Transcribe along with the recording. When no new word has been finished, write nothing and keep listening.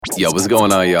Yo, what's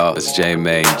going on, y'all? It's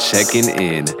Maine checking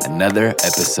in another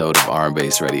episode of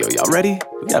RnBass Radio. Y'all ready?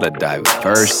 We got a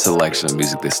diverse selection of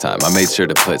music this time. I made sure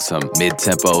to put some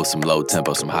mid-tempo, some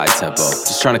low-tempo, some high-tempo.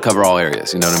 Just trying to cover all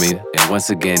areas, you know what I mean? And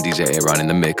once again, DJ Aaron in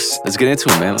the mix. Let's get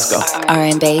into it, man. Let's go.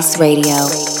 RnBass Radio.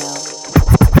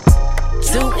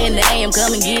 2 in the AM,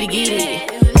 come and get it.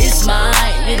 It's mine,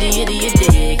 you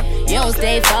dig. You don't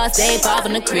stay far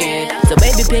from the crib. So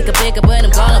baby, pick up when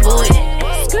I'm calling for it.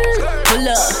 Pull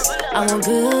up, I want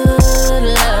good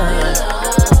love.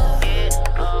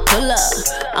 Pull up,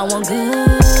 I want good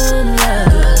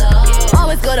love.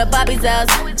 Always go to Bobby's house.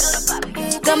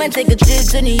 Come and take a trip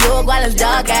to New York while it's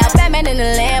dark out. Batman in the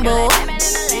Lambo.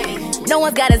 No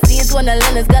one's gotta see us when the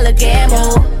London's color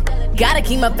camo. Gotta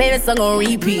keep my favorite song on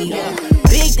repeat.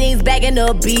 Big things backing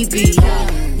up BP.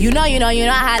 You know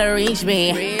how to reach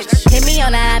me. Hit me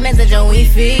on that message on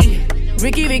Wi-Fi.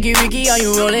 Ricky, are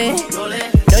you rolling?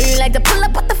 Know you like to pull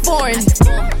up at the foreign.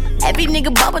 Every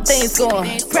nigga bubble thing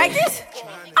scoring. Practice?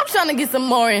 I'm tryna get some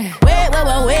more in.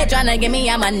 Wait, tryna get me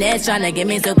out my nest. Tryna get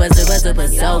me super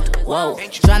soaked. Whoa,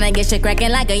 tryna get shit cracking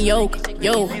like a yolk.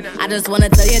 Yo, I just wanna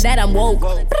tell you that I'm woke. 2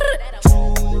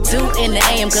 in the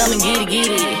AM, come and get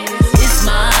it. It's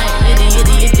mine, you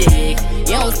dig.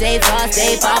 You don't stay far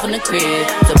from the crib.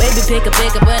 So baby, pick up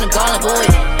when I'm calling for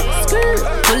it.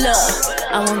 Pull up,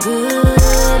 I want good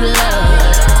love.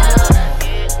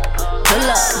 Pull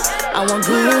up, I want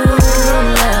good love.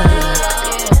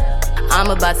 I'm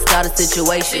about to start a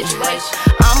situation.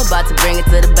 I'm about to bring it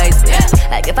to the basement.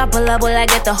 Like if I pull up, will I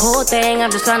get the whole thing?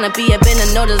 I'm just trying to be up in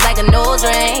the know just like a nose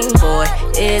ring. Boy,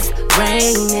 it's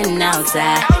raining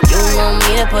outside. You want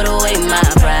me to put away my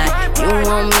pride. You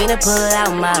want me to pull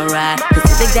out my ride. Cause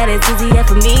you think that it's easier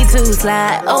for me to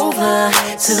slide over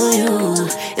to you.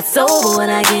 It's over when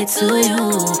I get to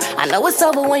you. I know it's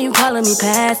over when you calling me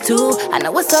past 2. I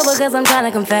know it's over cause I'm trying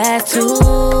to confess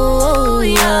to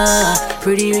yeah.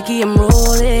 Pretty Ricky, I'm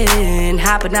rolling.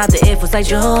 Hopping out the air for like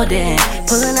Jordan.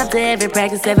 Pulling up to every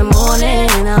practice every morning.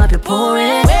 I'll be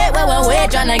pouring. Wait,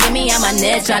 tryna get me out my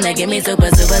nest. Tryna get me super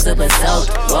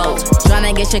soaked. Whoa,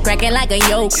 tryna get shit cracking like a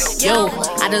yolk. Yo,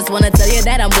 I just wanna tell you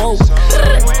that I'm woke.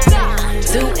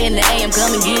 2 in the AM,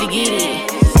 come and get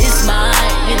it. It's mine,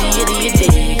 you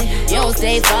dig. You don't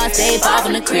stay far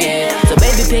from the crib. So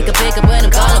baby, pick up when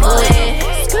I'm calling for it.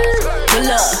 Pull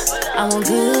up, I want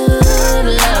good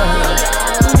love.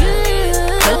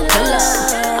 Pull up,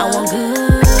 I want good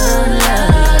love.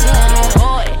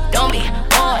 Boy, don't be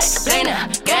play the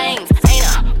games. Ain't a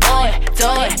boy,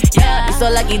 toy, yeah. You so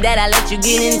lucky that I let you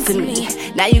get into me.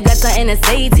 Now you got something to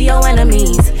say to your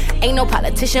enemies. Ain't no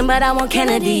politician, but I want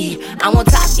Kennedy. I want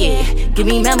top, yeah, give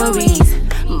me memories.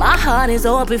 My heart is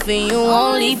open for you,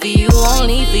 only for you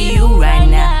right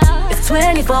now. It's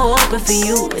 24 open for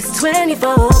you, it's 24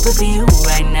 open for you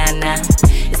right now.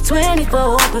 It's 24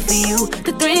 open for you,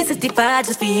 the 365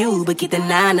 just for you, but keep the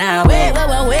 9 out. Wait,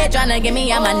 tryna get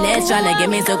me out my nest, tryna get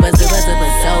me super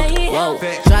soaked. Whoa,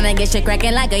 tryna get shit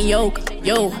cracking like a yolk.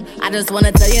 Yo, I just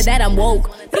wanna tell you that I'm woke.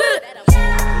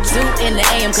 2 in the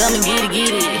AM, come and get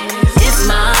it. It's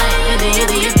mine, you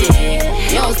dig.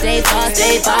 You don't stay far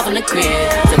from the crib.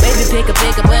 So baby, pick up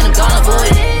when I'm calling for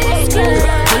it.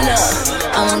 Pull up,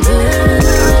 I want good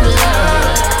love.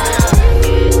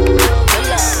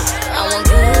 Pull up, I want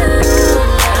good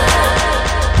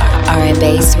love.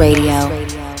 RnBass Radio.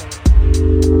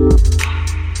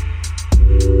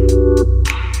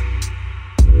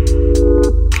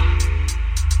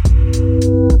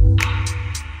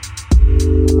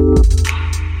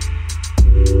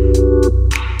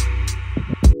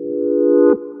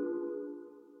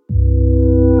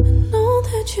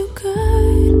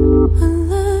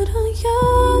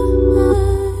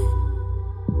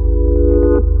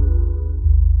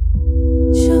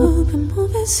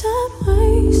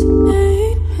 Sideways,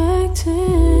 ain't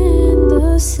acting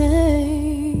the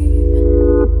same.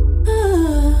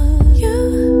 You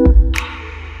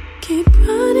keep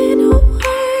running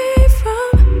away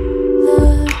from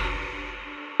love,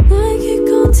 like it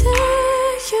gon'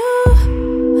 tear you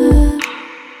up.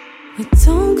 We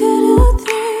don't get a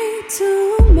thing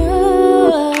too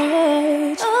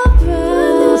much about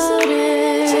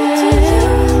it.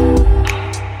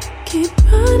 Keep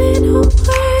running away.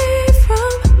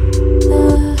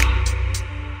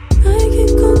 Like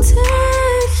it gon'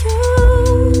 take you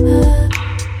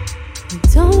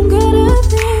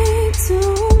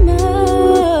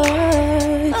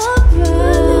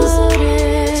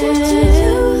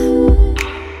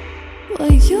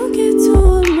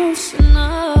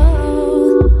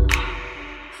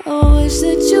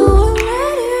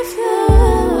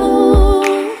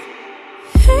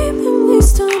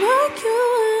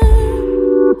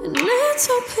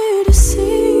so clear to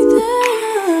see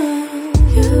that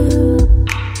you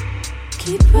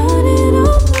keep running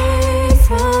away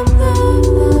from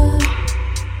love,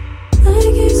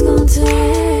 like it's gonna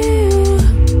tear you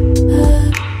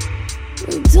up.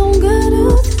 We don't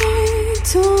gotta think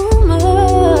too much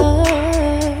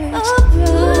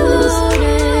about it.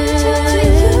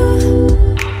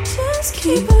 Just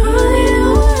keep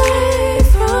running away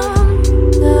from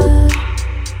love,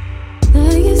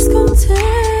 like it's gonna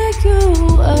tear you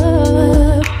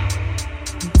up.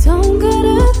 Don't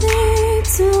gotta think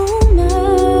too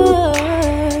much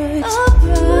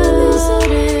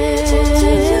about it.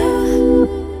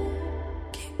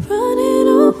 Keep running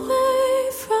away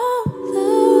from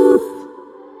love.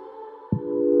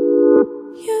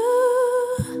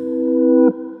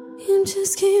 You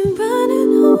just keep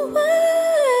running away.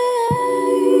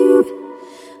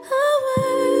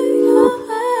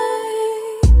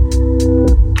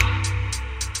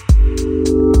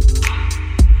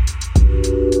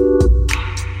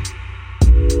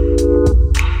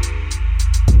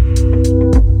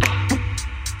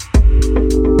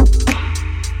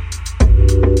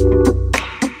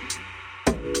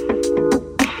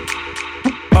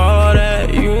 All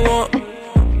that you want,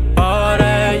 all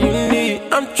that you need.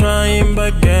 I'm trying,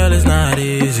 but girl, it's not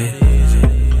easy.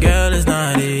 Girl, it's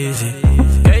not easy.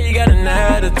 Girl, you got an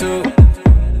attitude.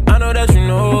 I know that you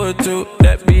know it too.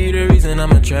 That be the reason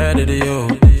I'm attracted to you.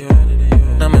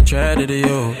 I'm attracted to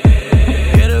you.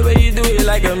 Yeah, the way you do it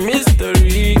like a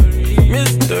mystery,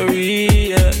 mystery.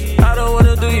 Yeah, I don't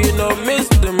wanna do you no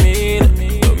misdemeanor,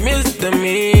 no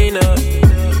misdemeanor.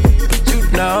 But you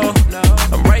know,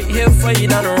 I'm right here for you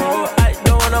down the road. I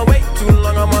don't wanna wait too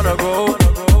long. I'm on a go.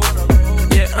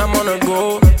 Yeah, I'm on a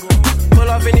go. Pull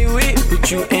off anyway,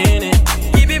 put you in it.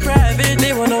 Keep it private,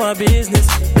 they won't know our business.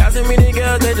 Got so many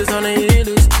girls, they just on the hit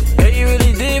list. Yeah, you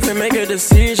really different, make a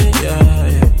decision. Yeah,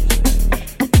 yeah.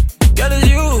 Girl, it's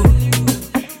you.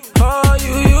 Oh,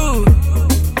 you.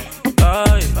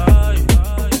 Oh, yeah.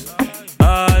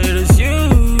 Oh, it's you.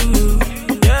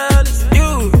 Yeah, it's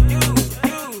you.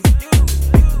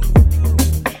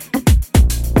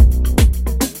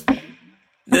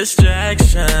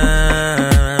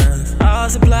 Distractions, all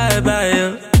supplied by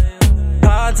you.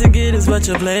 Hard to get is what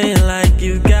you're playing like.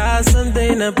 You got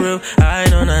something to prove. I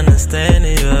don't understand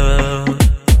you.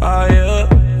 Oh, yeah.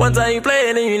 One time you play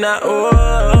and then you not.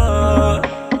 Oh,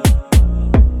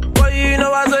 boy, you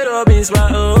know I said up in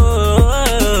spot.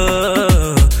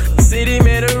 Oh, city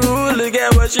made a rule. Look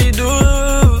at what she do.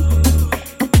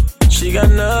 She got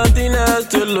nothing else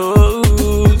to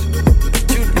lose.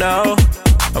 You know,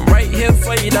 I'm right here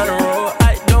for you down the road.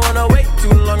 I don't wanna wait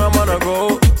too long. I'm on a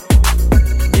go.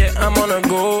 Yeah, I'm on a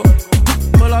go.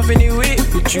 Pull off anyway,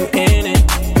 put you in it.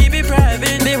 Keep it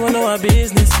private, they won't know our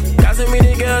business. Got so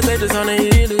many girls, they just on the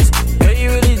hit list. Girl, you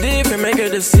really different, make a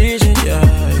decision. Yeah,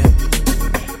 yeah.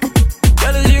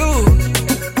 Girl, it's you.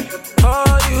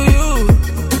 Oh, you.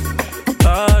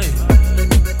 Oh, yeah.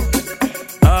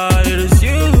 Oh, it's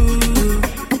you.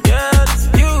 Yeah, it's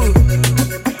you.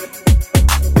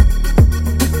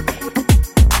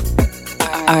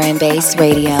 RnBass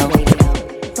Radio.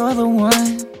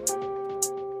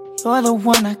 You're the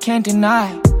one I can't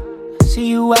deny. See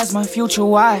you as my future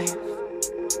wife.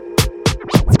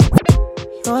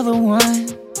 You're the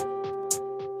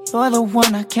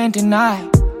one I can't deny.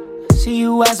 See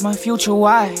you as my future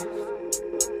wife.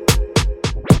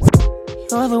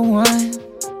 You're the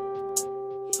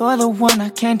one I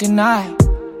can't deny.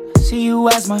 See you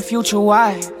as my future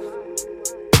wife.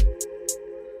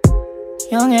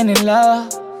 Young and in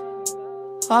love,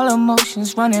 all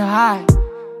emotions running high.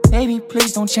 Baby,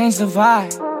 please don't change the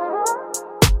vibe.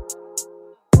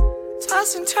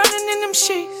 Tossing, turning in them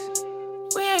sheets.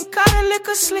 We ain't gotta lick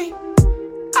or sleep.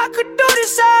 I could do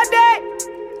this all day,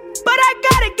 but I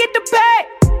gotta get the pay.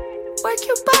 Work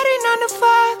your body 9 to 5.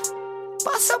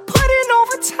 Boss up, put in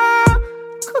overtime.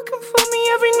 Cooking for me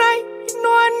every night. You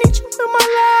know I need you in my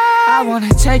life. I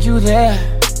wanna take you there.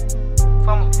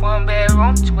 From a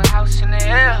 1-bedroom to a house in the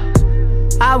hills.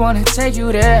 I wanna take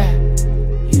you there.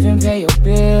 Even pay your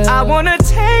bills. I wanna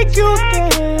take you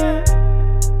there.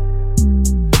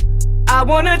 I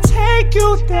wanna take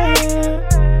you there.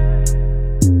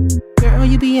 Girl,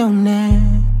 you be on that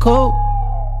cold.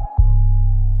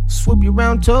 Swoop you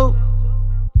round too.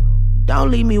 Don't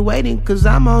leave me waiting, cause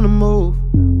I'm on the move.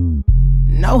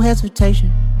 No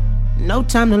hesitation, no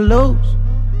time to lose.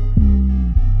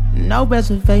 No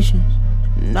reservations,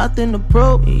 nothing to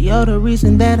prove. You're the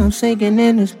reason that I'm singing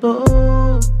in this book.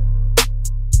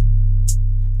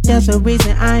 There's a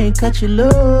reason I ain't cut you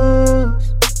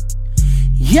loose.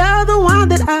 You're the one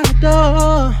that I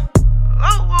adore.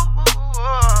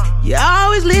 You're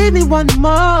really want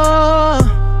more.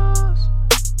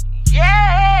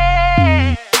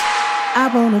 Yeah.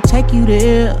 I wanna take you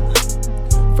there.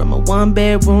 From a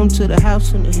 1-bedroom to the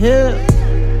house in the hills.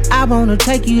 I wanna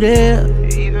take you there.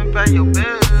 Even pay your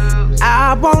bills.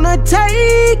 I wanna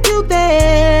take you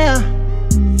there.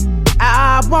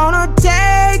 I wanna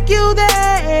take you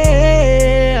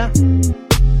there.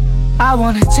 I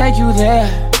wanna take you there.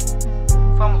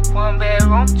 From a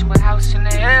 1-bedroom to a house in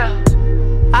the hills.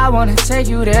 I wanna take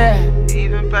you there.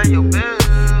 Even pay your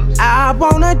bills. I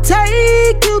wanna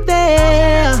take you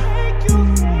there.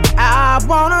 I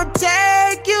wanna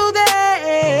take you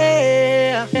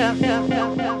there.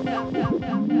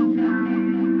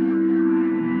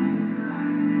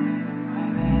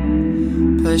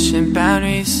 Pushing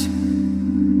boundaries,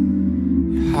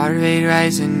 your heart rate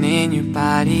rising in your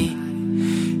body,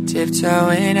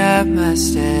 tiptoeing up my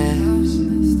steps.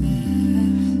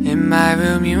 In my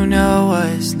room, you know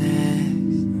what's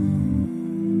next.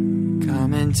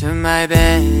 Come into my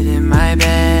bed, in my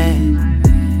bed.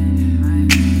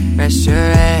 Rest your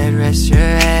head, rest your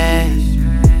head.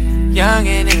 Young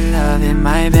and in love in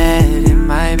my bed, in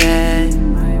my bed.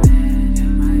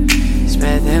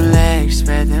 Spread them legs,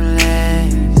 spread them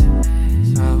legs.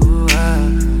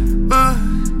 Oh,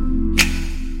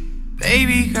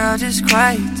 baby girl, just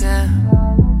quiet down.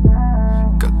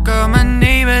 Girl, my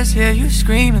neighbors hear you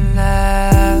screaming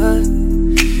loud.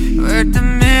 Work the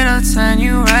middle, turn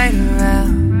you right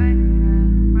around.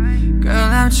 Girl,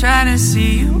 I'm trying to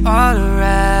see you all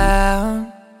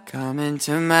around. Come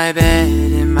into my bed,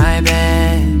 in my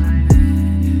bed.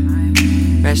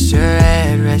 Rest your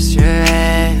head, rest your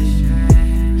head.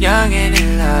 Young and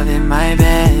in love in my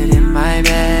bed, in my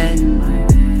bed.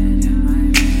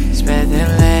 Spread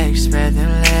them legs, spread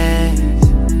them legs.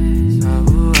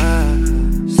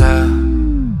 Slow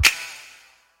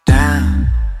down.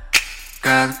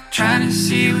 Girl, I'm trying to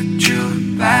see what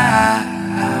you about.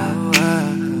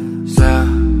 Slow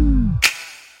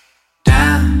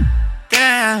down,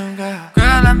 down, girl.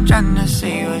 Girl, I'm trying to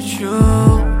see what you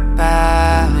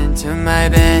about. Into my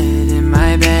bed, in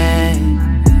my bed.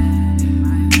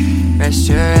 Rest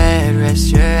your head,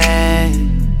 rest your head.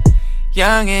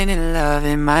 Young and in love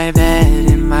in my bed,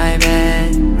 in my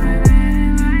bed.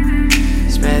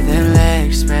 Spread them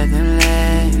legs, spread them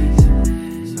legs.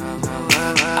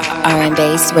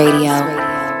 RnBass Radio.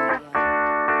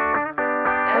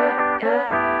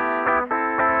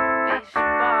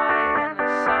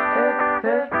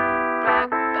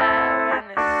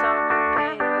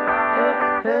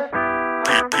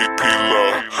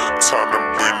 Time to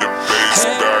bring the bass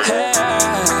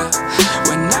back.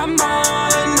 When I'm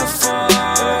on the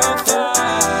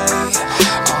 405,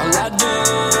 all I do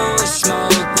is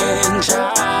smoke and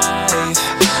drive.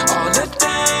 All the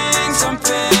things I'm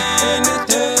finna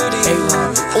do to you,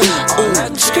 all my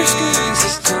dreams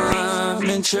is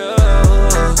coming true.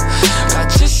 Got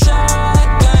your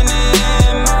shotgun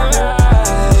in my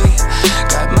right,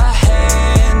 got my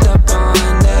hand up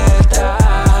on that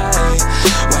thigh.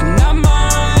 When I'm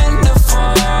on the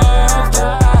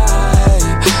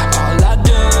 405, all I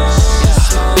do is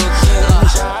smoke and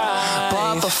drive.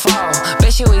 Ball for fall,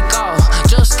 bitch, here we go.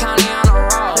 Juice County on a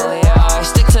roll, yeah.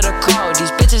 Stick to the code,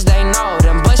 these bitches they know.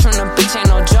 Them boys from the beach ain't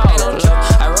no joke.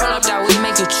 I roll up that weed,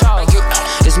 make you choke.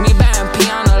 It's me batting P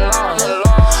on the low.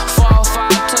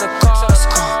 405 to the coast.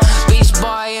 Beach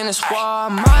boy in the squad,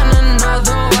 I'm on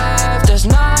another wave. There's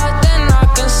nothing I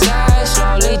can say.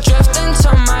 Slowly drifting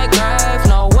to my grave.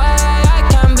 No way I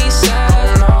can be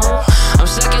saved, no. I'm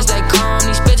sick as they come,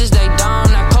 these bitches they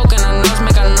dumb. That coke in the nose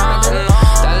make a numb.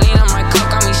 That lean on my coke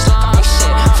got me slum.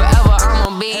 Shit, forever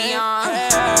I'ma be young.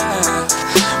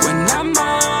 When I'm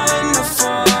on the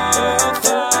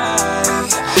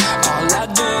 405, all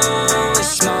I do is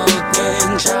smoke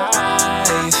and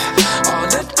drive. All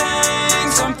the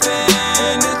things I'm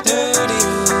finna do to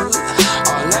you,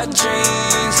 all our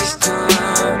dreams is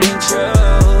coming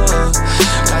true.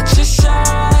 Got your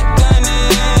shotgun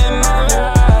in my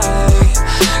right,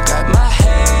 got my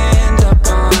hand up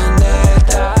on that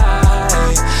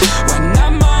thigh. When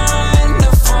I'm on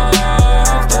the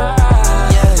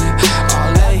 405,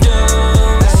 all I do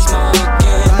is smoke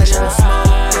and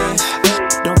drive.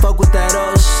 Don't fuck with that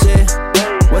old shit.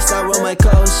 West side where my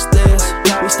coast is.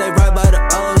 We stay right by the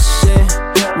ocean,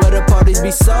 where the parties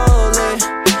be so lit.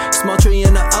 Small tree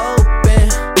in the open.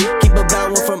 Keep a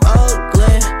bad one from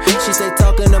Oakland. She stay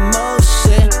talking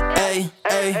emotion, ayy,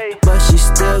 ayy. But she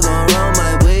still gon' roll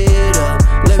my weed up.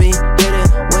 Let me hit it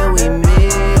when we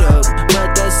meet up.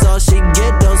 But that's all she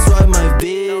get, don't swipe my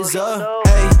visa.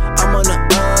 Ayy, I'm on the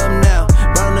now.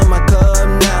 Brown in my cup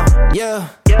now, yeah.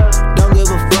 Don't give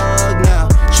a fuck now.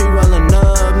 She rollin'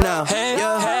 up now,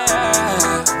 yeah.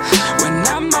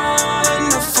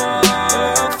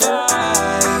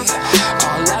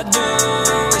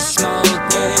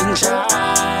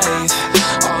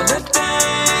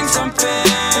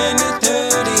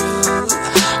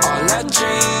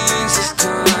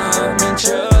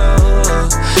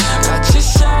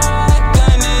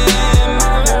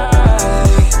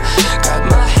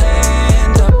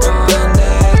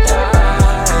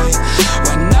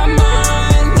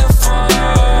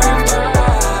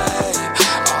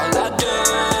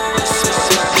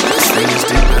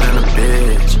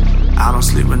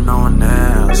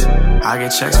 get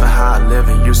checks for how I live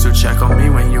and used to check on me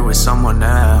when you with someone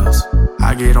else.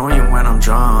 I get on you when I'm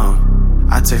drunk.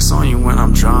 I text on you when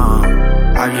I'm drunk.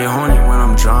 I get horny when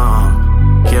I'm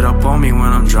drunk. Get up on me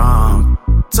when I'm drunk.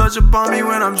 Touch up on me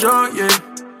when I'm drunk, yeah.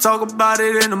 Talk about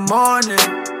it in the morning.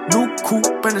 New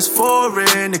coupe and it's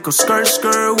foreign. It go skirt,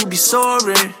 skirt, we be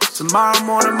soaring. Tomorrow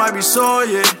morning might be sore,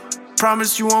 yeah.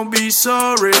 Promise you won't be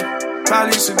sorry.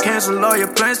 Probably should cancel all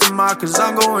your plans tomorrow, cause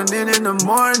I'm going in the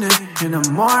morning. In the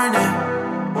morning.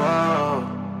 Whoa,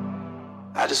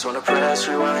 I just wanna press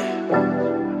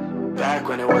rewind. Back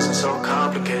when it wasn't so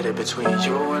complicated between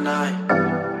you and I.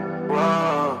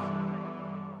 Whoa,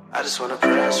 I just wanna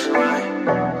press rewind.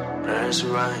 Press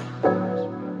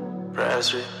rewind.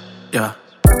 Press rewind. Yeah.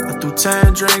 I threw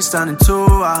 10 drinks down in 2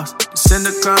 hours. It's in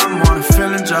the car, I'm on a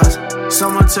feeling just.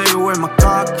 Someone take away my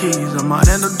car keys. I might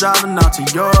end up driving out to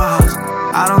your house.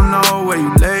 I don't know where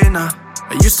you lay now.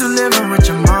 I used to living with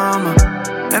your mama.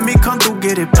 Let me come through,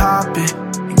 get it poppin',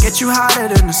 and get you hotter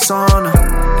than the sauna.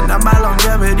 And I'm my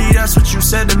longevity, that's what you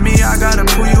said to me. I gotta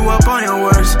pull you up on your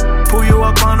words, pull you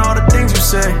up on all the things you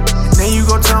say, and then you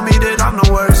gon' tell me that I'm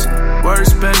the worst.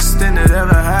 Worst, best thing that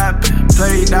ever happened.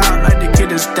 Played out like the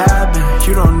kid is stabbing.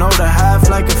 You don't know the half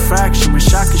like a fraction.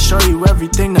 Wish I could show you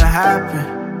everything that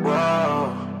happened.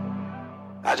 Whoa,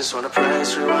 I just wanna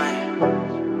press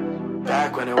rewind.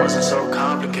 Back when it wasn't so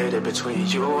complicated between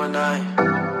you and I.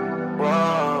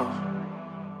 Whoa,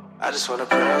 I just wanna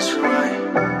press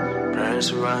rewind.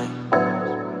 Press rewind.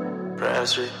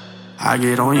 Press rewind. I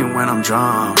get on you when I'm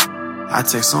drunk. I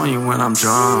text on you when I'm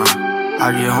drunk.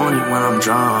 I get horny when I'm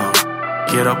drunk.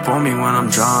 Get up on me when I'm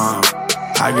drunk.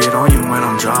 I get on you when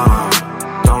I'm drunk.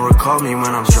 Don't recall me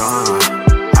when I'm drunk.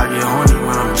 I get horny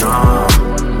when I'm drunk.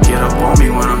 Get up on me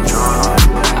when I'm drunk.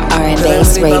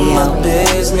 RnBass Radio.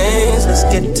 Business, let's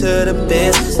get to the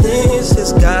business.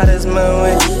 This God is my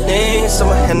witness, so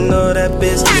I handle that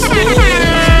business.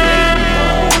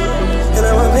 And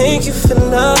I'ma make you feel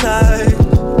alive.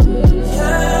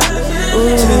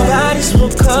 Two bodies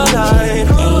will collide.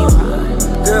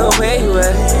 Girl, where you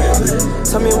at?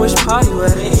 Tell me which part you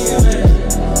at.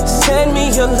 Send me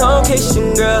your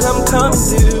location, girl, I'm coming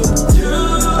through.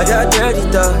 I got dirty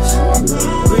thoughts,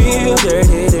 real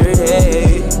dirty,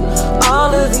 dirty.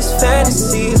 All of these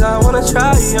fantasies I wanna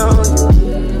try on.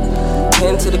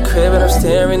 Into the crib and I'm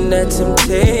staring at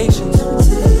temptations.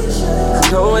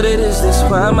 I know what it is, that's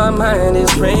why my mind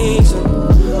is raging.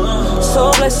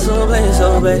 So blessed, so blessed,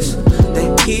 so blessed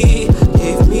that he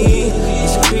gave me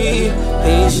his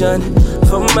creation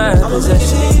for my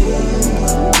possession.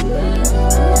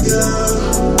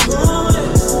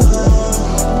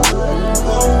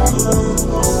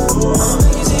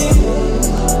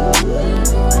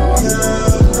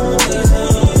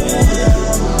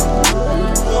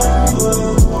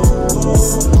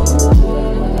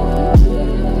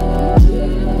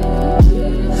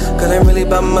 Cause I'm really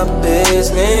about my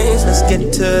business. Let's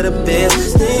get to the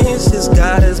business. This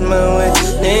God is my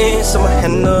witness, I'ma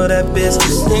handle that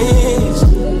business.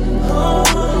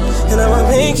 And I'ma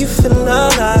make you feel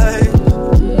alive.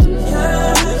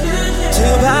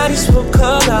 Two bodies will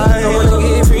collide. I wanna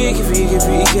get freaky, freaky,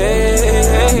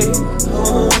 freaky.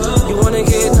 You wanna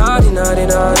get naughty, naughty,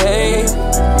 naughty.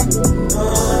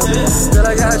 Girl,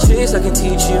 I got tricks I can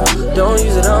teach you. Don't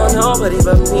use it on nobody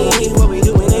but me. What we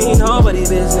doing ain't nobody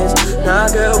business. Nah,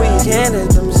 girl, we can't let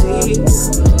them see.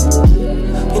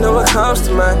 You know what comes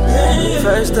to mind?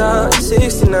 First out,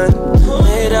 69.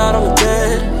 Laid out on the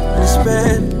bed, and it's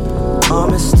bed, all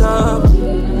messed up.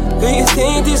 Girl, you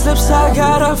think these lips I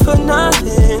got are for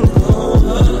nothing?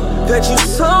 Bet you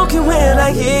soaking wet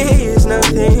like it's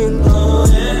nothing.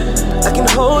 I can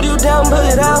hold you down,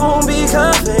 but I won't be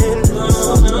coming.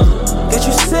 Get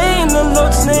you saying the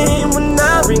Lord's name when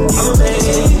I bring you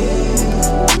pain.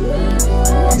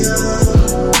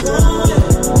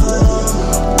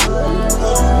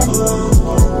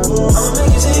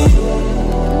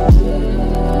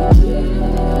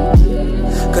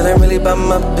 Cause I'm really about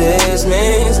my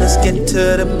business. Let's get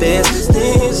to the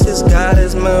business. This God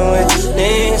is my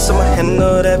witness, I'ma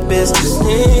handle that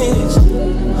business.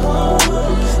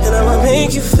 And I'ma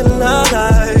make you feel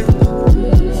alive.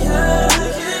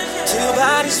 Two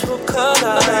bodies will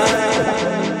collide.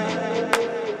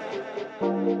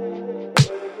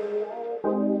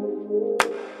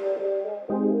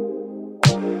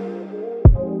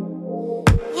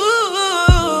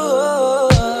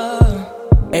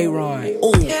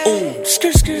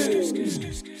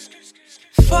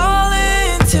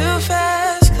 Falling too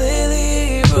fast,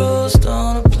 clearly rules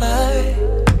don't apply.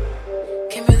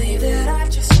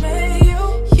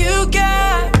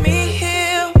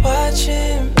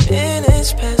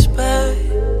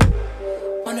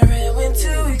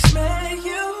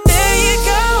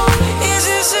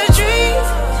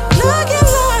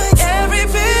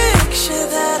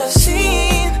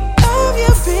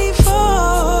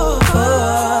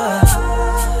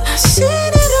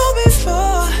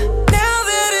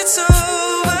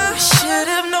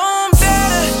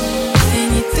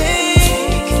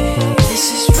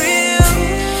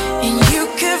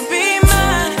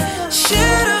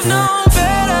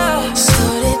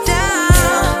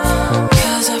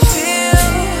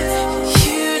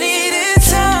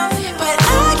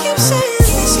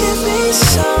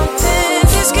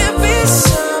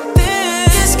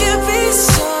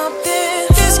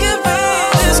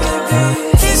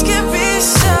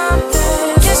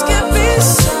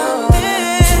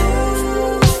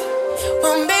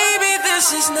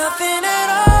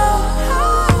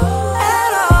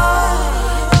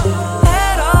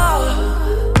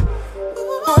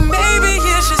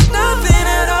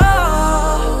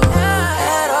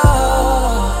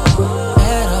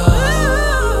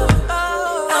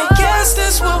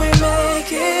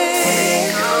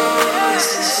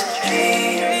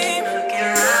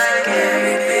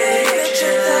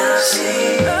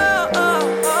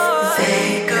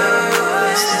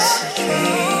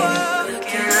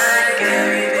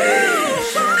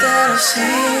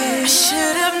 I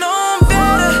should have known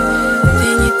better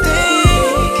than you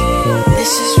think.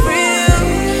 This is real,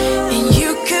 and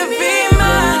you could be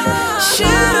mine. Should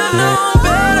have known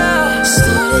better.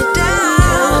 Slow it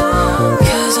down,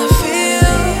 'cause I feel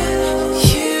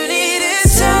you needed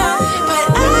time. But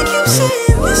I keep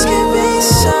saying this could be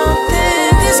something.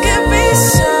 This could be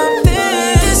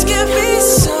something. This could be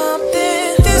something.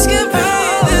 This could be.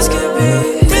 This could be.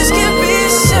 This could be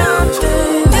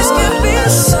something. This could be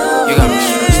something. You got me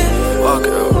stressed. Fuck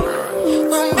it up, girl.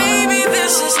 Well, maybe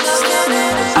this is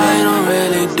nothing. I don't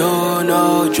really do no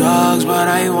drugs, but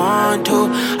I want to.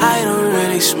 I don't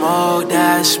really smoke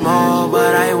that smoke,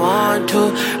 but I want to.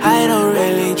 I don't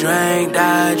really drink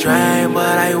that drink,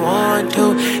 but I want to.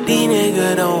 These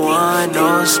niggas don't want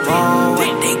no smoke.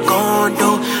 What they gon'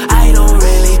 do? I don't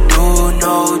really do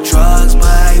no drugs,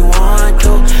 but I want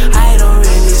to. I don't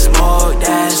really smoke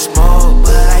that smoke,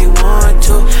 but I want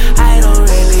to. I don't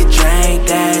really drink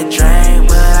that drink,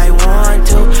 but I want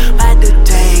to. About to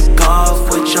take off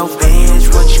with your bitch,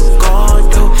 what you gon'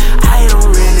 do? I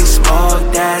don't really smoke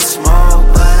that smoke,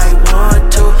 but I want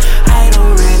to. I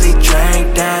don't really drink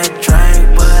that drink,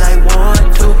 but I want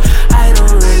to. I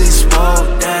don't really smoke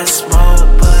that smoke,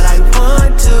 but I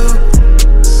want to.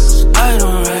 I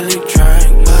don't really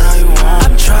drink, but I want.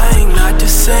 I'm trying not to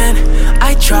sin.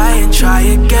 I try and try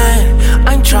again.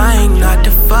 I'm trying not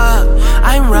to fuck.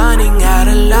 I'm running out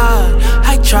of love.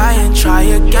 I try and try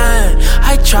again.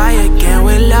 I try again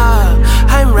with love.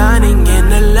 I'm running in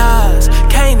the loves.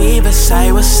 Can't even say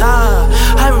what's up.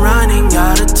 I'm running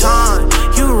out of time.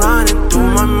 You running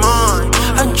through my mind.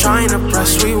 I'm trying to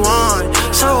press rewind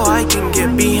so I can get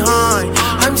behind.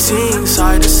 I'm seeing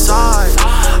side to side.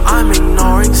 I'm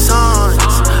ignoring signs.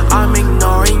 I'm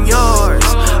ignoring yours.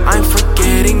 I'm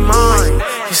forgetting mine.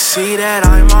 You see that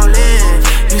I'm all in.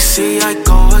 You see I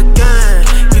go again.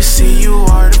 You see you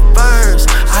are the first.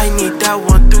 I need that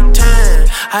 1 through 10.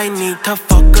 I need to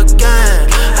fuck again.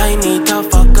 I need to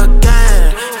fuck again.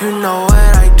 You know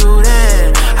what I do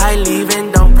then. I leave and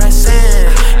don't press in.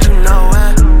 You know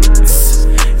what?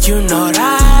 You know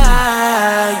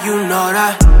that. You know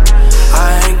that. I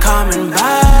ain't coming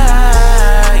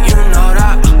back. You know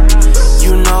that.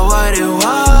 You know what it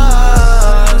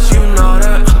was. You know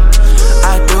that.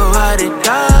 I do what it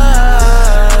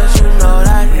does. You know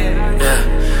that.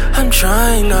 Yeah. I'm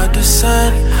trying not to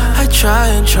sin. I try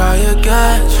and try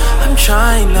again. I'm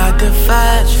trying not to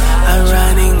fetch. I'm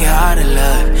running out of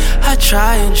luck. I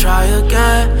try and try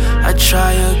again. I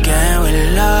try again with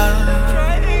love.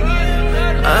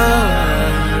 Oh.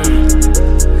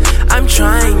 I'm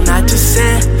trying not to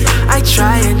sin. I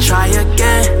try and try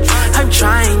again. I'm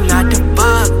trying not to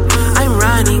fuck. I'm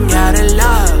running out of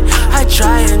love. I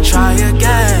try and try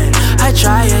again. I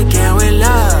try again with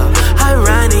love. I'm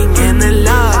running in the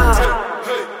love.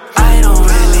 I don't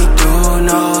really do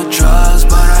no drugs,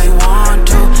 but I want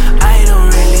to. I don't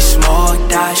really smoke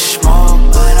that smoke,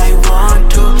 but I want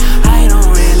to. I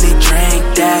don't really drink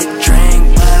that drink,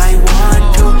 but I want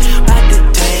to. About to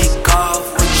take off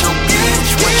with your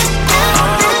bitch, what you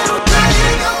gon' do?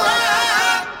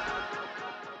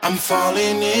 I'm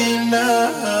falling in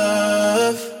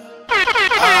love.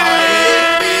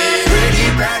 Pretty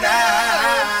brown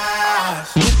eyes.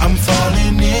 I'm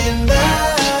falling in love.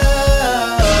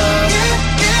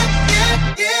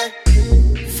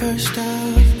 First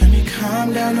off, let me calm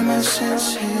down to my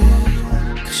senses.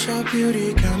 'Cause your beauty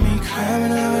got me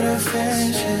climbing over the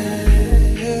fences.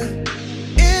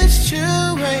 It's true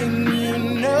when you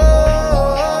know.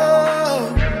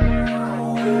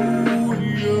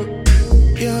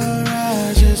 Your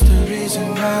eyes is the reason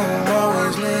why I'm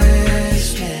always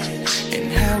listening. And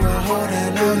how I hold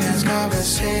that on this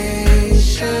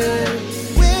conversation.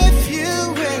 With you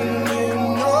when you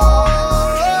know.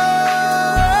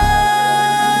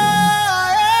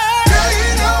 Girl, you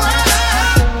know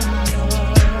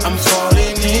I'm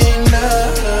falling in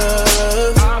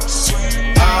love.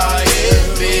 Oh, yeah,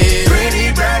 baby. Pretty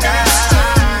brown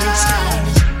eyes.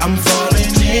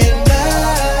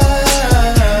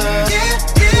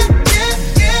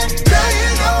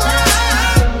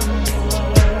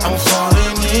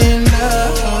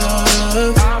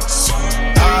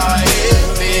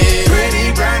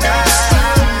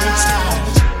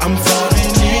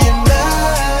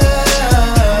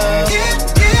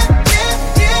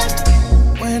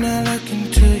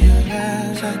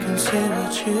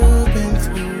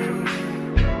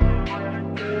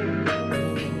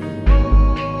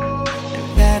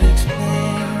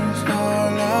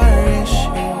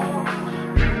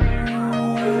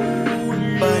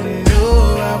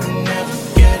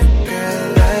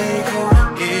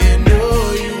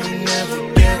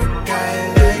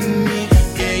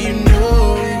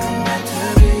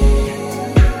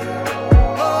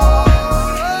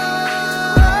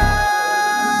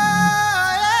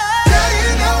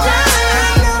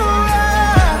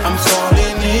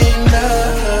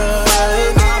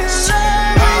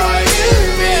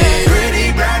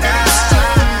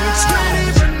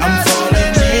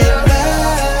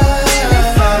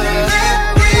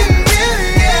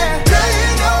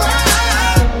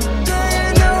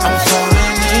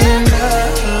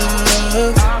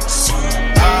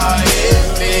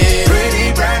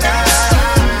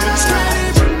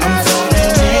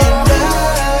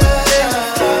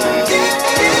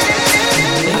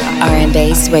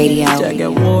 RnBass Radio. Bitch, I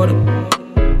got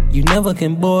water. You never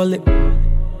can boil it.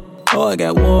 Oh, I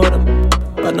got water.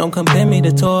 But don't compare me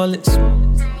to toilets.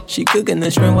 She cooking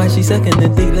the shrimp while she sucking the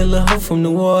dick, little hoe from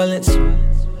New Orleans.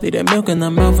 Leave that milk in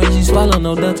her mouth and she swallow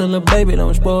no doubt till her baby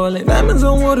don't spoil it. Diamonds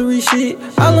on watery shit.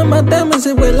 All of my diamonds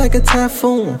it wet like a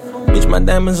typhoon. Bitch, my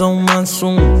diamonds on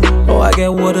monsoon. Oh, I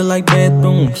got water like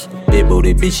bathrooms. Big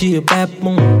booty bitch, she a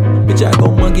baboon. Bitch, I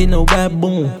go monkey, no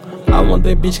baboon. I want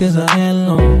that bitch cause her hair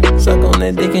long. Suck on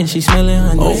that dick and she smelling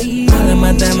honey. All of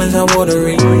my diamonds are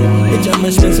watery. Bitch, I'm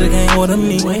expensive, can't order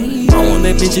me. I want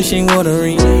that bitch if she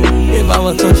watery. If I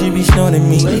was cold, she be snorting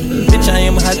me. Bitch, I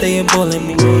am hot, they bullying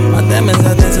me. My diamonds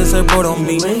are dancing, her board on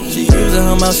me. She using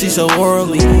her mouth, she so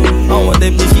worldly. I want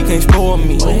that bitch, she can't spoil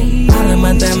me. All of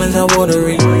my diamonds are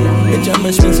watery. Bitch, I'm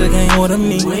expensive, can't order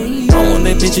me. I want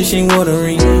that bitch if she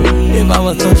watery. If I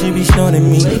was cold, she be snorting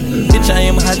me. Bitch, I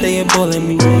am hot, they bullying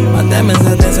me. My diamonds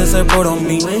are dancing, her board on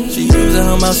me. She using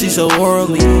her mouth, she so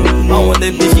worldly. I want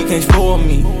that bitch, she can't spoil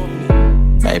me.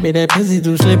 Baby, that pussy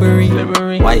too slippery.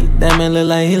 White diamond look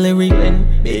like Hillary.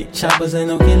 Big choppers ain't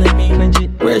no killing me.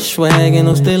 Fresh swag ain't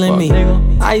no stealing me.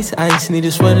 Ice, need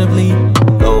a sweater bleed.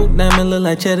 Gold diamond look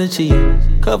like cheddar cheese.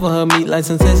 Cover her meat like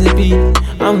some Sesame.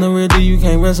 I'm the real deal, you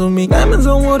can't wrestle me. Diamonds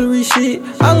on watery shit.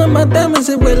 All of my diamonds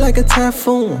it wet like a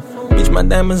typhoon. Bitch, my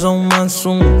diamonds on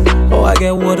monsoon. Oh, I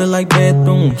got water like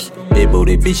bathrooms. Big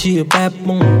booty bitch, she a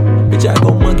baboon. Bitch, I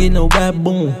go monkey, no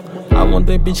baboon. I want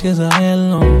that bitch cause her hair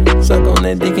long. Suck on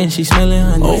that dick and she smelling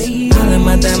honey. All of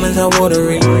my diamonds are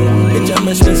watery. Bitch, I'm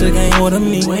expensive, can't order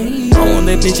me. I want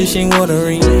that bitch if she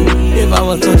watery. If I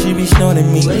was cold, she be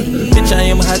snorting me. Bitch, I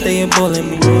am hot, they bullying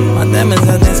me. My diamonds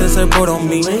are dancing, her board on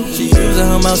me. She using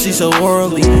her mouth, she so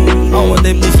worldly. I want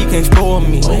that bitch, she can't spoil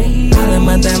me. All of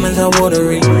my diamonds are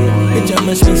watery. Bitch, I'm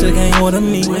expensive, can't order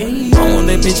me. I want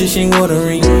that bitch if she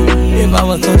watery. If I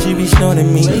was cold, she be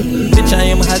snorting me. Bitch, I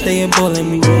am hot, they bullying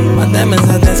me. My diamonds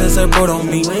are dancing, her board on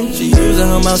me. She using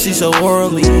her mouth, she so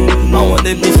worldly. I want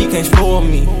that bitch, she can't spoil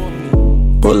me.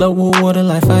 Pull up with water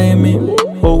like fireman.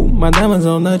 Oh, my diamonds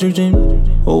on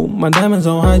nitrogen. Oh, my diamonds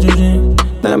on hydrogen.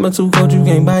 Diamond too cold, you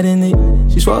can't bite in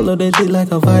it. She swallowed that dick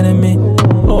like a vitamin.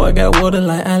 Oh, I got water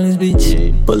like islands,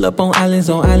 bitch. Pull up on islands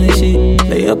on island shit.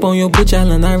 Lay up on your bitch,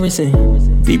 Island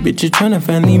Iverson. Deep bitch, you tryna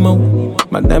find Nemo.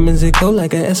 My diamonds it cold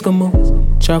like an Eskimo.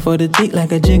 Try for the dick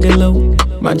like a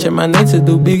gigolo. Match my neck to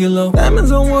do Bigelow.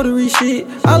 Diamonds on watery shit.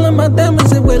 All of my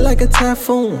diamonds it wet like a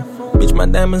typhoon. Bitch, my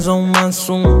diamonds on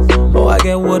monsoon. Oh, I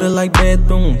got water like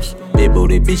bathrooms. Big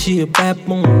booty bitch, she a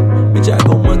baboon. Bitch, I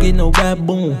go monkey, no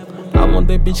baboon. I want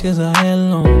that bitch cause her hair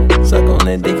long. Suck on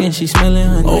that dick and she smelling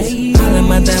honey. All of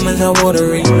my diamonds are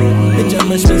watery. Bitch,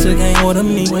 I'm expensive, can't order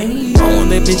me. I want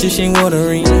that bitch if she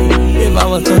watery. If I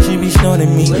was cold, she be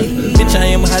snorting me. Bitch, I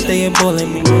am hot, they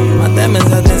bullying me. My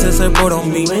diamonds are dancing, her board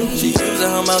on me. She using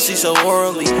her mouth, she so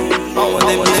worldly. I want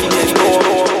that bitch, she can't spoil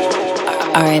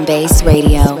me. RnBass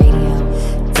Radio.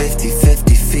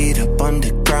 50 feet up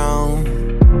underground.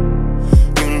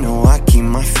 You know I keep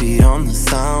my feet on the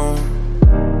sound.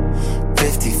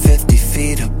 50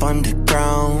 feet up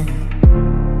underground.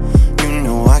 You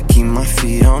know I keep my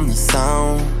feet on the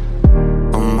sound.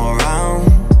 I'm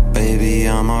around, baby,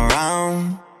 I'm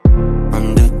around.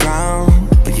 Underground,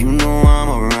 but you know I'm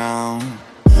around.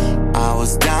 I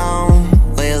was down,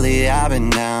 lately I've been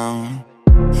down.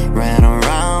 Ran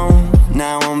around,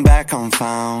 now I'm back, I'm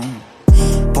found.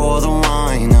 Pour the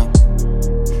wine up,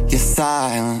 you're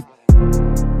silent.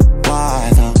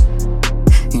 Why though?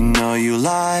 You know you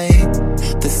like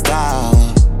the style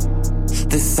of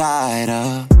this side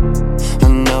up. I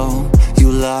know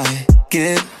you like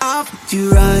it. I put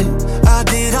you right, I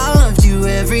did, I loved you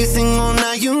every single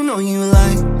night. You know you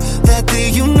like that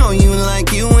thing, you know you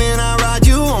like you when I ride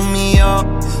you on me, all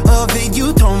of it.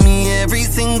 You told me every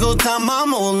single time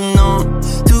I'm holding on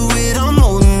to it, I'm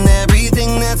holding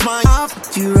everything that's mine. I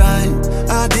put you right,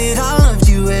 I did, I loved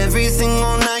you every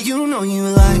single night. You know you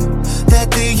like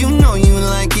that thing, you know you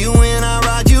like you when I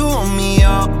ride you on me,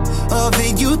 all of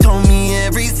it. You told me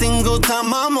every single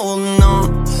time I'm holding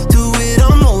on to it,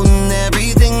 I'm holding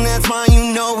everything that's mine,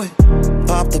 you know it.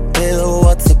 Pop the pillow,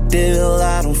 what's the deal?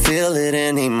 I don't feel it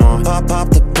anymore. Pop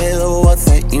the pillow, what's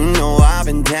that? You know I've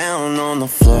been down on the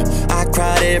floor. I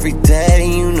cried every day,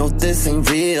 you know this ain't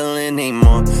real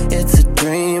anymore. It's a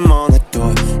dream on the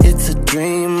door, it's a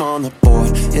dream on the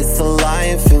board. It's a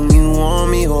life and you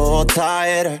want me all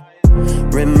tighter.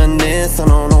 Reminiscing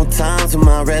on old times with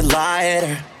my red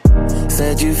lighter.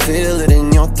 Said you feel it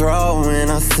in your throat when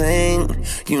I sing.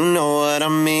 You know what I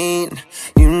mean,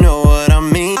 you know what I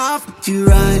mean. I put you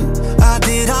right, I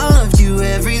did, I loved you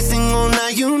every single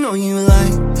night. You know you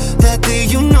like that thing,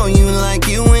 you know you like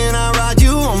you when I ride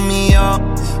you on me, all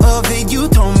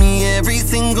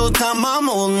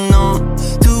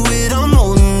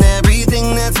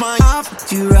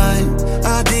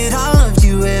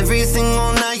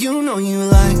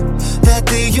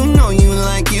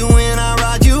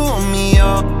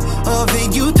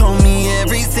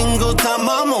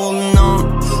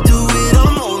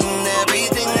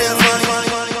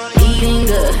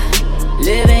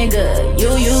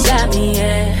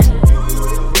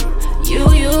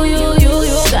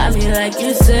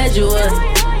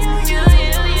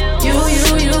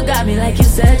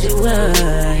said you would.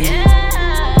 Yeah.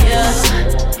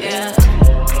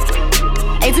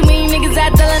 Ain't too many niggas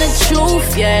out telling the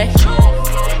truth, yeah.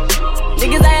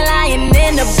 Niggas ain't lying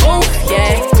in the booth,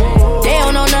 yeah. They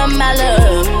don't know nothing about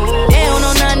love. They don't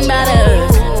know nothing about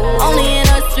us. Only in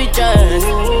us we trust.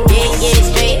 Yeah,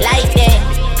 straight like that.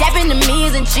 Tapping the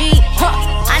me's and cheat.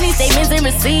 I need statements and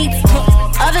receipts.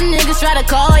 Other niggas try to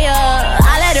call ya.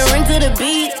 I let it ring to the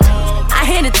beat. I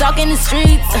hear the talk in the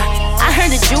streets. I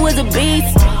heard that you was a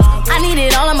beast. I need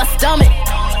it all in my stomach.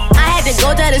 I had to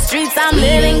go to the streets. I'm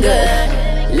living good.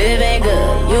 Living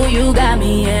good. You got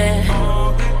me, yeah.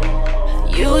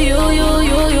 You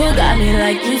got me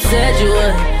like you said you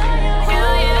would.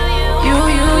 You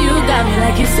got me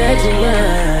like you said you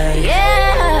would.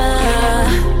 Yeah.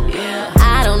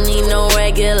 I don't need no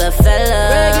regular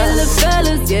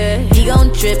fellas, yeah. He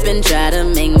gon' trip and try to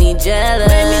make me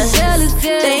jealous. Yeah.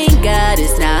 Thank God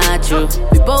it's not true.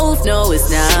 We both know it's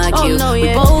not cute. No, yeah.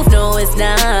 We both know it's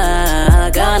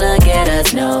not gonna get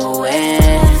us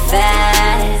nowhere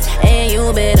fast. And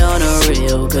you been on a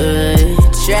real good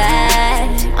track.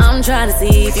 I'm trying to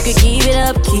see if you could keep it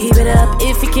up.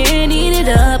 If you can't eat it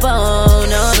up, oh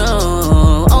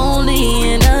no.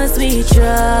 Only in us we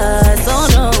trust, oh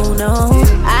no.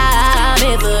 I'm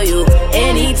here for you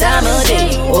any time of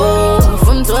day. Oh,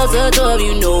 from 12 to 12,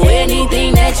 you know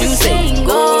anything that you say.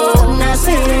 Go, not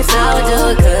say this, I would do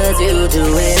it cause you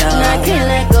do it all. I can't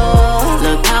let go.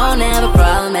 Look, I don't have a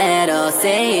problem at all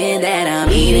saying that I'm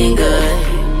eating good,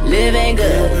 living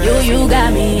good. You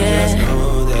got me, yeah.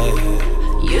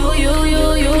 You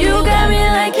got me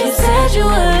like you said you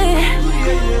would.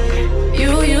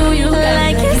 You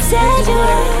like you said you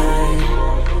would.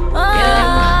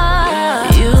 Oh,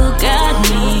 you got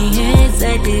me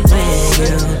exactly where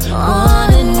you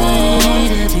wanted me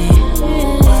to be.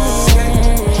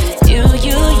 You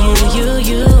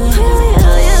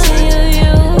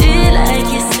did like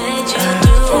you said you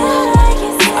do.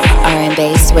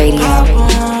 RnBass Radio.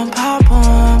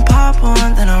 Pop on,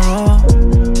 then I roll.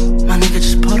 My nigga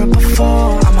just put up a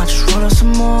 4, I might just roll up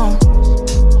some more.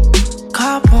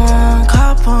 Cop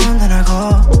on, then I go.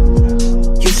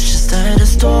 Used to just stare at the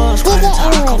stores, got into I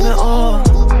cop it all.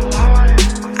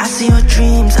 I see your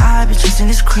dreams, I be chasing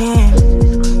this cream.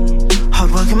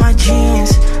 Hard work in my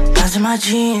jeans, bands in my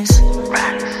jeans.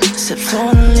 Sip slow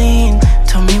and lean,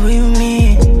 tell me what you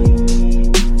mean.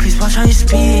 Please watch how you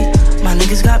speak, my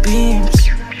niggas got beams.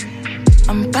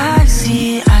 I'm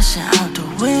backseat, ashing out the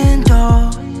window.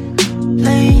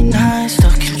 Late night,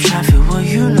 stuck in traffic, what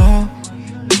you know.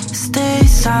 Stay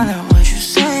silent, what you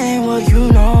say, what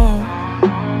you know.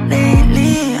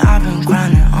 Lately, I've been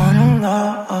grinding on the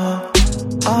low.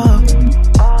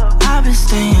 I've been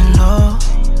staying low.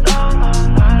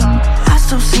 I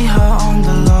still see her on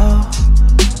the low.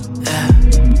 Yeah.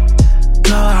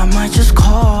 Girl, I might just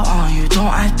call on you. Don't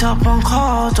act up on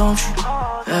call, don't you?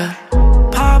 Yeah.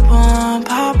 Pop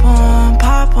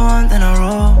on, then I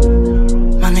roll.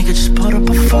 My nigga just put up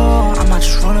a 4, I might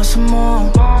just roll up some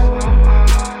more.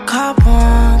 Cop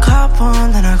on,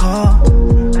 then I go.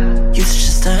 Used to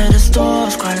just stare at the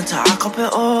stores, grinding till I cop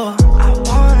it all.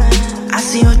 I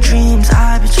see your dreams,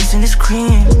 I be chasing this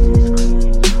cream.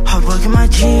 Hard work in my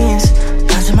jeans,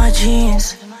 bands in my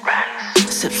jeans.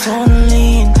 Sip slow and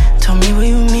lean, tell me what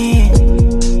you mean.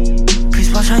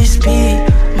 Please watch how you speak,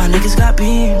 my niggas got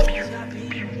beams.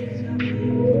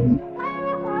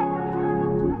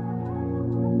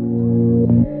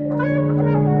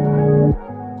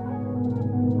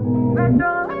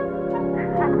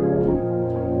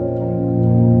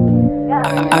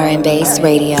 RnBass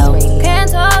Radio. Can't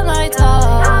talk my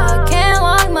talk, can't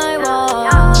walk my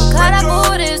walk. Gotta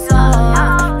pull this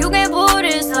off, you can't pull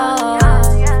this off.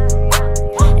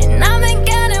 And I've been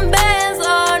getting bands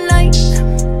all night.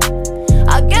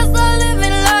 I guess I'm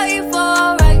living life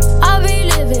alright. I be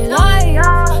living life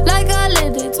like I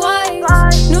lived it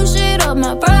twice. New shit up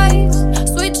my price,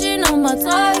 switching on my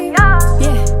type.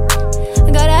 Yeah, I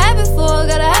gotta have it for.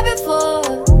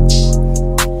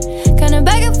 Kinda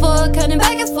back and forth, kinda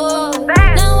back and forth.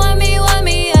 Now want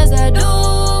me as I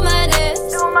do my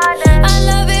dance. I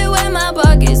love it when my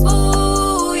pockets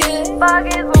full, yeah.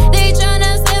 They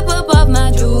tryna sip up off my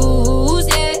juice,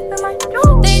 yeah.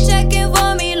 They checking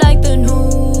for me like the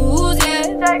news, yeah.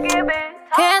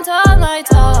 Can't talk my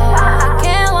talk,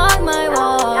 can't walk my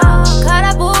walk.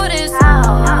 Gotta pull this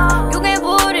off, you can't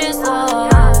pull this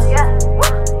off.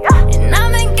 And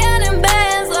I've been getting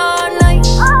bands all night.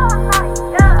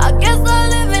 I guess I'm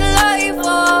living life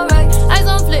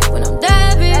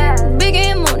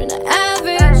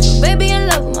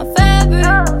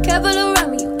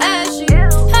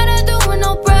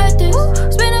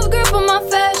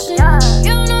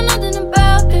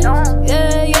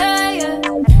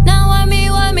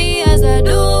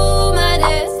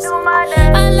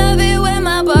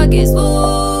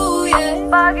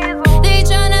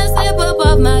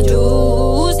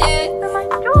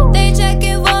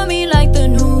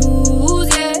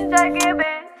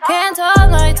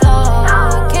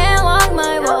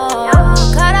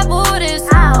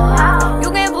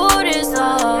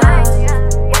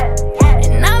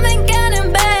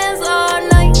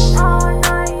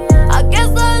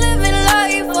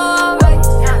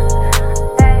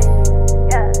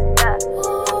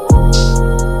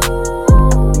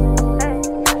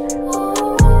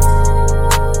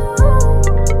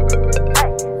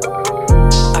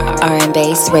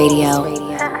RnBass Radio.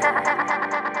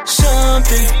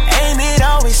 Something, ain't it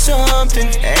always something?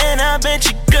 And I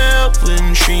bet your girl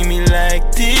wouldn't treat me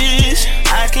like this.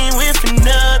 I can't win for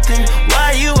nothing.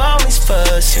 Why you always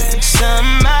fussing?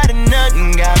 Something out of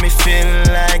nothing got me feeling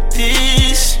like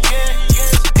this.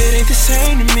 It ain't the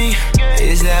same to me.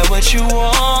 Is that what you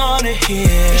wanna hear?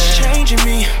 It's changing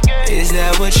me. Is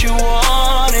that what you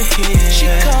wanna hear? She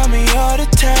call me all the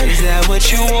time. Is that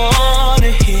what you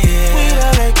wanna hear? We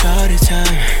love like all the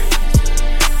time.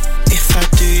 If I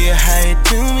do you how you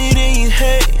do me, then you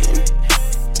hate.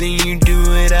 Then you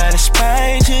do it out of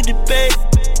spite to debate.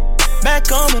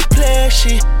 Back on my play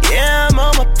shit. Yeah, I'm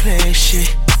on my play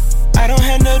shit. I don't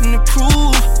have nothing to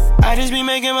prove. I just be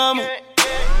making my move.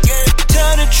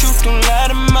 Tell the truth, don't lie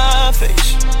to my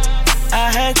face.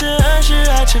 I had to usher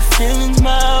out your feelings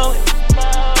my way.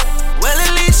 Well,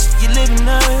 at least you live and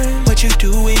learn. What you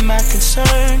do ain't my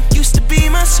concern. Used to be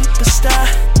my superstar,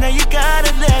 now you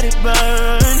gotta let it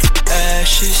burn.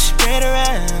 Ashes spread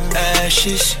around,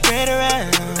 ashes spread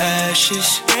around, ashes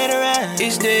spread around.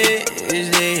 It's dead, it's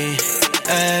dead.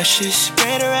 Ashes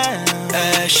spread around,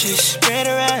 ashes spread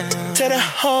around. Tell the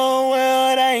whole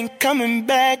world I ain't coming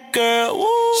back, girl.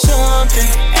 Woo. Something,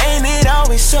 ain't it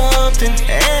always something?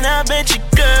 And I bet your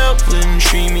girl wouldn't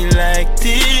treat me like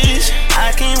this.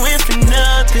 I can't win for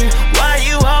nothing. Why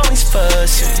you always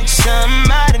fussing?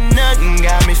 Something out of nothing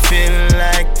got me feeling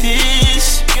like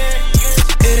this.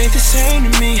 It ain't the same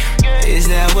to me. Is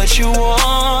that what you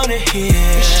wanna hear?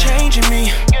 It's changing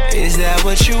me. Is that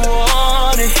what you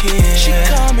wanna hear? She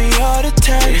call me all the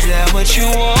time. Is that what you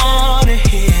wanna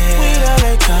hear? We love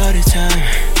like all the time.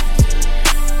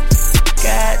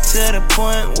 Got to the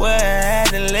point where I had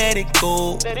to let it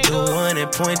go. The one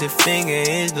that point the finger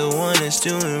is the one that's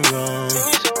doing wrong.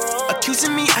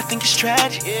 Accusing me, I think it's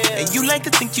tragic. And you like to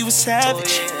think you a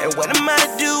savage. And what am I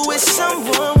to do with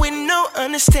someone with no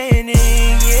understanding?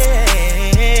 Yeah.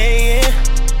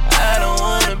 I don't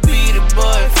wanna be the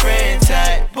boyfriend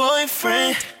type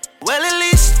boyfriend. Well, at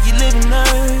least you live and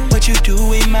learn. What you do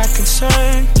ain't my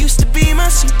concern. Used to be my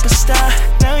superstar,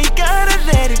 now you gotta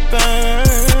let it burn.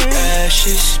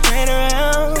 Ashes spread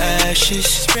around, ashes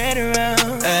spread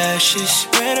around, ashes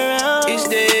spread around. It's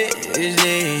dead, it's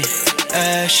dead.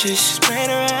 Ashes spread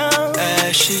around,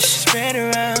 ashes spread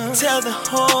around. Tell the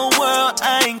whole world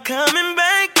I ain't coming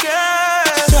back,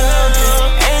 girl.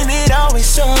 Something, ain't it always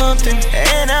something?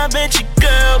 And I bet your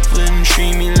girl wouldn't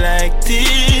treat me like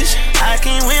this. I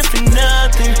can't win for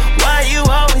nothing. Why you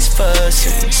always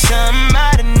fussing? Something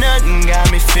out of nothing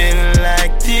got me feeling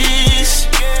like this.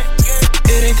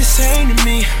 It ain't the same to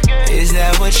me. Is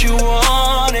that what you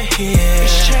wanna hear?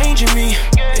 It's changing me.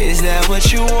 Is that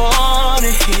what you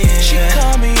wanna hear? She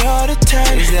call me all the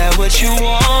time. Is that what you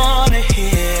wanna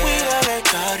hear? We love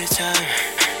like all the time.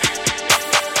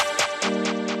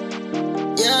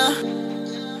 Yeah.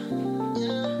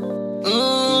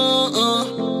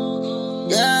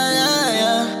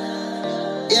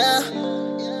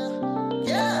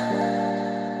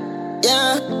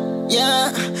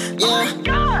 Yeah.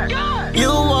 You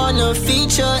wanna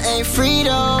feature, ain't free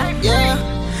though, yeah.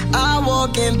 I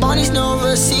walk in Bonnie's no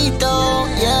receipt though,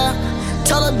 yeah.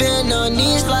 Tell her bend her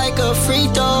knees like a free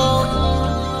throw.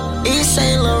 East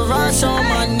St. Laurent on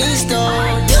my knees though.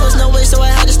 There was no way, so I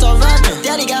had to start rapping.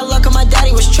 Daddy got luck and my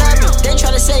daddy was trapping. They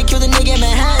try to say kill the nigga in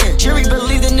Manhattan. Jury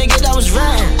believe the nigga that was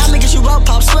ratting. I'ma get you out,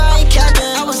 pop, swear I ain't capping.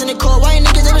 I was in the court, why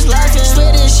niggas they was laughing.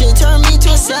 Swear this shit turned me to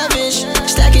a savage.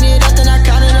 Stacking it up, then I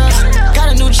counted up.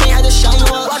 Got a new chain, had to shine you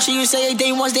up. Watching you say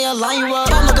they once they align you up.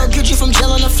 I'ma go get you from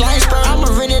jail on a flying spur. I'ma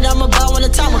rent it, I'ma buy when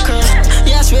the time occurs.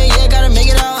 Yeah, I swear, yeah, gotta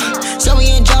make it out. So we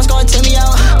in John's gonna take me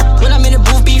out. When I'm in the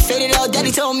booth, be faded out.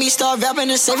 Daddy told me start rapping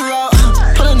the safer route.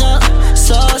 Pulling up,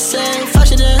 sauce,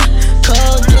 fresher than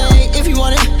cold day. If you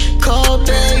want it, cold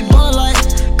babe. Ballin' like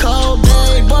cold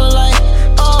babe. Ballin' like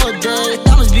all day.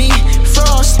 Diamonds be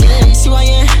frosted.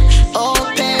 CYN, all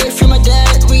pay. Free my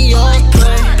dad, we all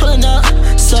pray. Pulling up,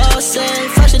 sauce,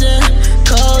 fresher than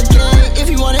cold day. If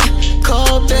you want it,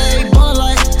 cold babe. Ballin'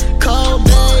 like cold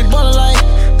babe. Ballin' like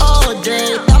all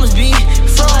day. Diamonds be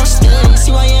frosted.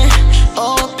 CYN,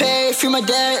 all pay. Free my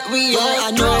dad, we all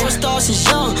I knew I was star since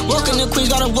young. Walking the Queens,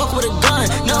 gotta walk with a gun.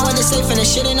 No one is safe and this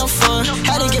shit ain't no fun.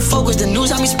 Had to get focused, the news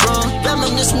had me sprung.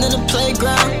 Reminiscing in the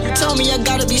playground. Told me I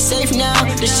gotta be safe now.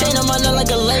 This chain on my neck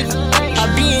like a lake. I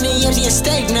be in the EMZ and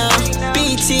steak now.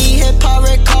 BT, hip hop,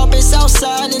 red carpets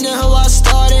outside. In the hood I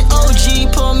started.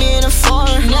 OG put me in a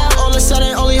foreign. Now all of a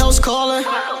sudden only hoes calling.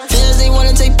 Fans they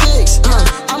wanna take pics.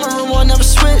 I'm a real one, never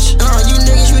switch. You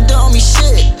niggas you don't owe me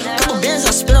shit. Couple bands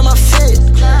I spit on my fit.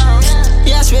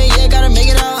 Yeah, I swear, yeah, gotta make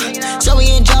it out. So we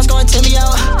in John's gonna take me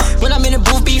out. When I'm in the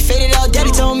booth, be faded out.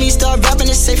 Daddy told me start rapping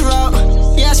the same.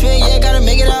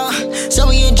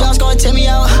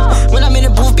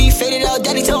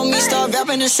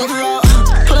 in the safe route.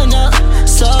 Pulling up,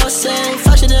 so safe.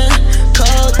 Flashing in,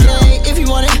 cold day. If you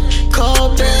want it,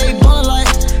 cold babe. Ballin' like,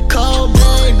 cold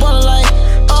babe. Ballin' like,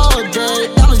 all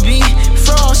day. Diamonds be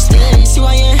frosted.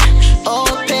 CYN, all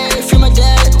pay. Free my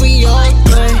dad, we all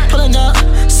pay. Pulling up,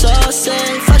 so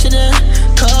safe. Flashing in,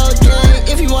 cold day.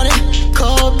 If you want it,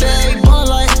 cold babe. Ballin'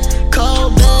 like,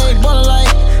 cold babe. Ballin'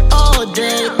 like, all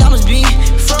day. Diamonds be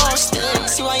frosted.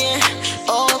 CYN,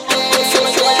 all pay. Free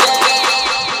my dad.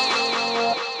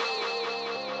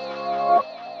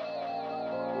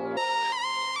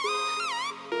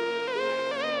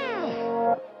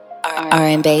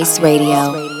 RnBass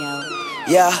Radio.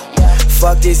 Yeah,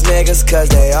 fuck these niggas cause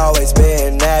they always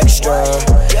been extra.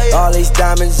 All these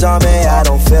diamonds on me, I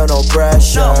don't feel no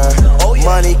pressure.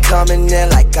 Money coming in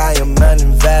like I am an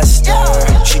investor.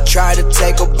 She tried to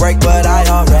take a break but I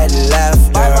already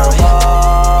left her.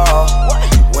 Whoa.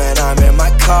 When I'm in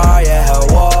my car, yeah,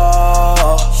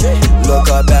 whoa. Look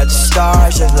up at the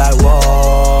stars just like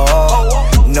whoa.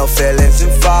 No feelings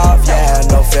involved, yeah,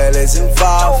 no feelings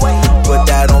involved. Put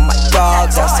that on my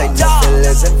dogs, I say no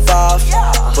feelings involved.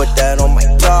 Put that on my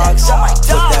dogs,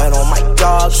 put that on my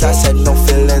dogs, I said no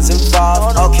feelings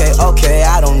involved. Okay,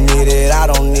 I don't need it, I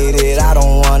don't need it, I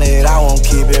don't want it, I won't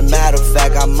keep it. Matter of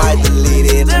fact, I might delete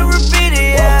it. Then repeat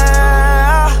it,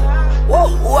 yeah.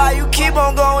 Why you keep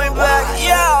on going back?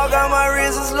 Yeah, I got my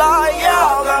reasons like, yeah,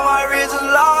 I got my reasons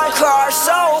like. Car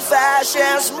so fast,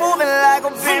 yeah, it's moving like a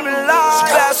beaming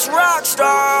light. Best rock star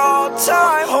all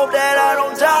time, hope that I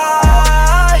don't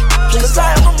die. Cause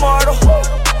I am immortal,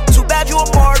 too bad you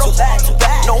immortal.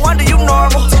 No wonder you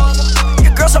normal.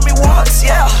 Your girl saw me once,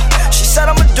 yeah, she said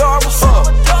I'm adorable.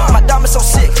 My diamond's so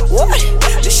sick, what?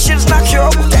 This shit is not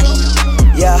curable.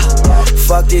 Yeah,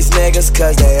 fuck these niggas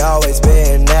cause they always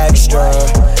been extra.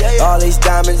 All these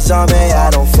diamonds on me,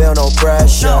 I don't feel no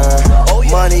pressure.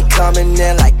 Money coming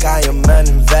in like I am an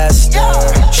investor.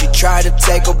 She tried to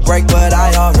take a break but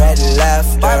I already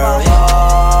left her.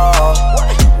 Whoa.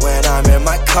 When I'm in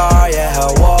my car, yeah,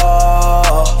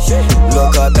 whoa.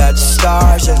 Look up at the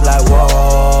stars just like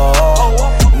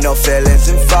whoa. No feelings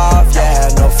involved, yeah,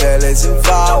 no feelings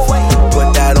involved.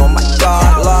 Put that on my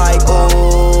God like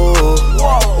ooh.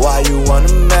 Why you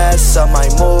wanna mess up my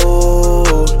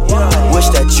mood? Wish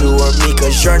that you were me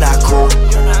cause you're not cool.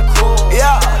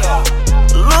 Yeah,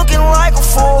 looking like a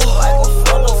fool,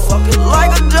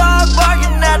 like a dog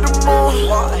barking at the moon.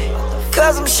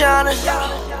 Cause I'm shining,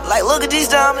 like look at these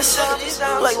diamonds,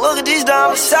 like look at these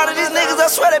diamonds. Out of these niggas, I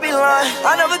swear they be lying.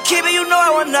 I never keep it, you know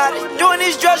I want not it. Doing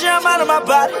these drugs, yeah, I'm out of my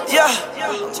body. Yeah,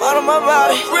 I'm out of my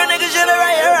body. Real niggas, yeah, they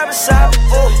right here right beside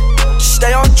me.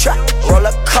 Stay on track,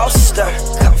 roller coaster.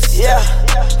 Yeah,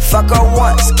 fuck her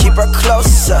once, keep her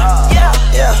closer.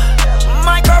 Yeah,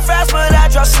 my car fast, but I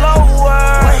drive slower.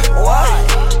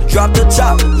 What? Drop the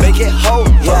top, make it hold.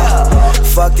 Yeah,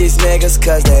 fuck these niggas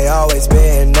cause they always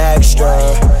been extra.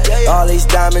 All these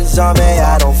diamonds on me,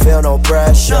 I don't feel no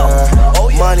pressure.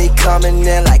 Money coming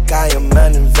in like I am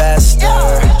an investor.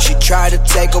 She tried to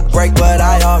take a break but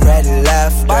I already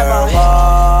left her.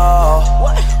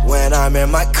 Whoa. When I'm in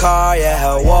my car,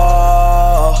 yeah,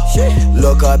 whoa.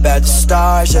 Look up at the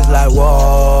stars just like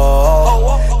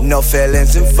whoa. No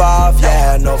feelings involved,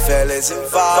 yeah, no feelings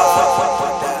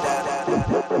involved.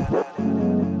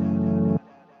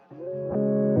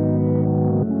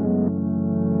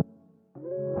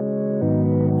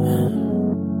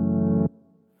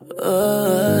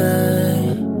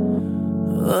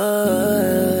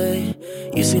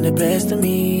 You seen the best of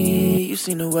me, you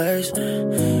seen the worst.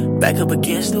 Back up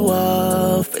against the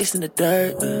wall, facing the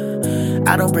dirt.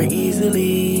 I don't break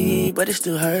easily, but it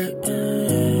still hurt.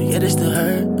 Yeah, it still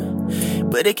hurt.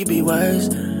 But it could be worse.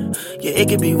 Yeah, it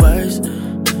could be worse.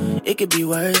 It could be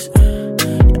worse.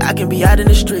 I can be out in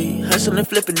the street, hustling,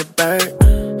 flipping the bird.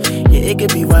 Yeah, it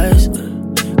could be worse.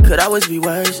 Could always be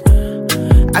worse.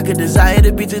 I could desire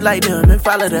to be just like them and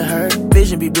follow the herd.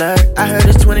 Vision be blurred. I heard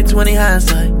it's 20/20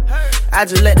 hindsight. I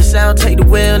just let the sound take the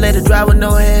wheel, let it drive with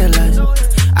no headlights.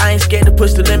 I ain't scared to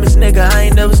push the limits, nigga. I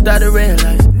ain't never started to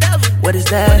realize. What is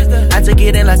that? I take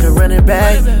it in like a running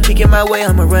back. Kicking my way,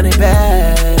 I'm a running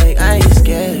back. I ain't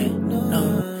scared,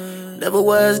 no. Never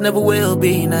was, never will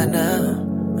be, not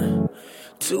now.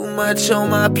 Too much on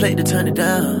my plate to turn it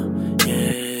down.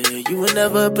 Yeah, you will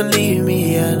never believe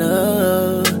me, I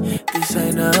know. This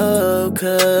ain't no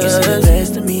cause you seen the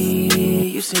best of me,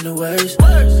 you seen the worst.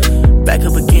 Back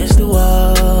up against the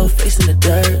wall, facing the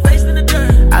dirt.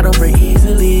 I don't break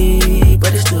easily,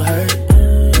 but it still hurt.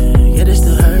 Yeah, it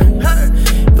still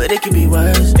hurt. But it could be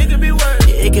worse.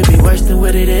 Yeah, it could be worse than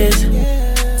what it is.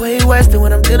 Way way worse than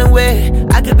what I'm dealing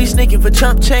with. I could be sneaking for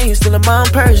chump change, stealing my own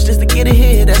purse just to get it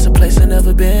here. That's a place I've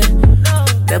never been.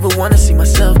 Never wanna see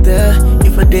myself there.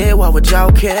 If I did, why would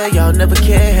y'all care? Y'all never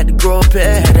care, had to grow up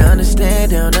here. Had to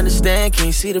understand, they don't understand.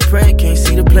 Can't see the print, can't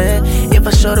see the plan. If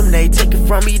I show them, they take it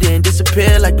from me, then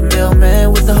disappear like the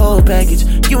mailman with the whole package.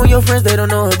 You and your friends, they don't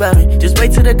know about me. Just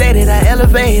wait till the day that I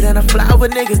elevate and I fly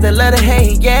with niggas that love to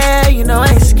hate. Yeah, you know I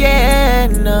ain't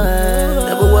scared, no.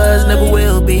 Never was, never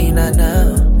will be, not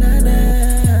now.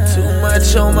 Too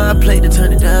much on my plate to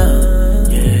turn it down.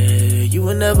 You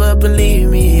will never believe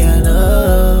me, I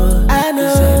know. I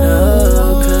know. Say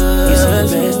no, cause you seen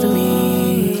the best of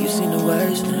me, you seen the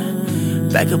worst.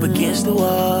 Back up against the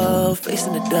wall,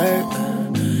 facing the dirt.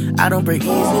 I don't break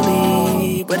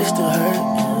easily, but it still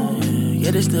hurt.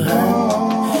 Yeah, it still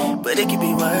hurt, but it could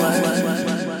be worse.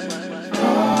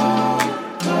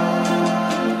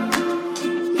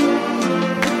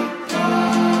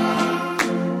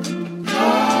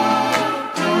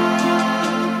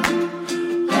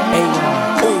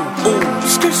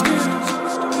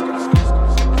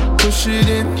 Push it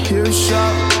in, hear a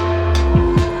shout.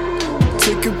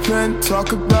 Take a pen,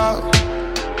 talk about.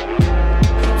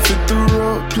 Fit the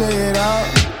road, play it out.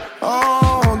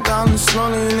 Oh, down the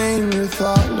slowly lane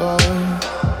without love.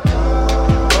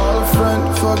 Call a friend,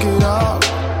 fuck it up.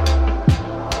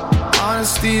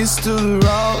 Honesty is still the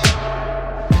route.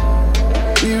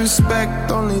 We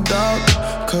respect, only doubt.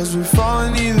 Cause we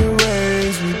falling either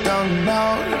ways, we down and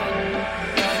out.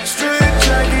 Straight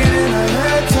jacket in a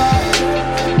head top.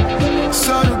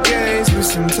 Subtle gaze with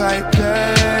some tight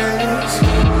plays.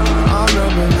 I'm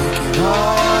never making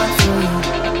hard for you.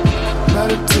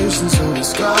 Meditation so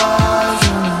disguise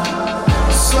you.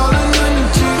 Sullen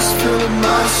energies filling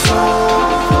my soul.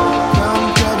 Brown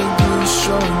pedigree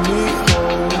showing me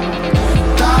hope.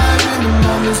 Dive in the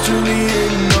moments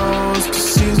Juliet knows. Cause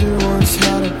Caesar once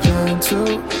had a plan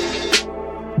too.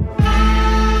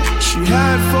 She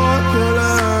had 4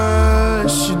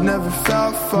 pillars. She'd never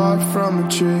felt far from a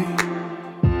tree.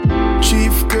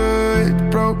 Chief good,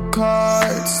 broke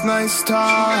hearts, nice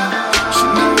talk. She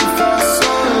never felt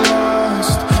so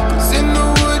lost. Cause in the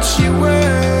woods she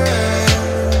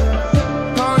went,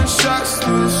 calling shots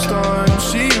through the storm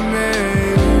she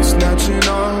made. Snatching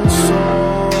all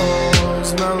souls,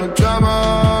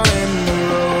 melodrama in the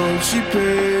road she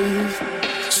paved.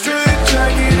 Straight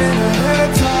jacket in a head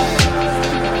top.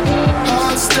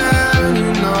 Hard stand,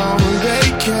 you know they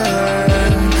care.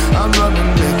 I'm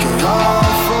loving making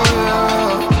hard for you.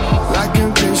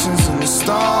 Lacking patience in the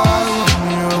stars,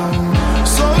 you.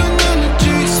 Sullen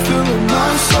energies filling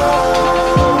my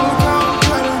soul. Count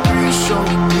pedigree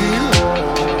showing me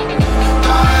hope.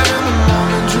 Died in the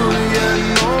moment Juliet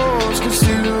knows. Cause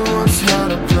Caesar once had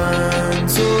a plan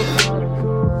too.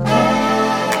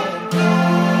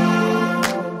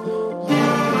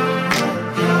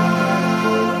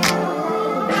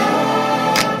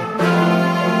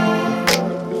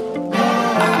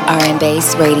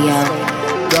 RnBass Radio.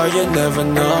 Girl, you never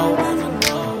know.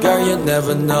 Girl, you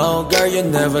never know. Girl, you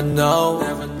never know.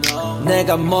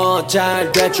 내가 뭐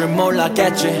잘 될 줄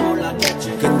몰랐겠지.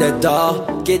 근데 더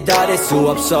기다릴 수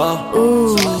없어.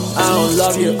 I don't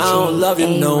love you, I don't love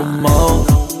you no more.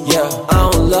 Yeah, I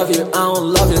don't love you, I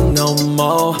don't love you no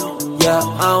more. Yeah,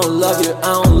 I don't love you,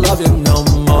 I don't love you no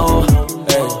more.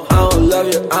 Hey, I don't love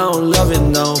you, I don't love you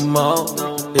no more.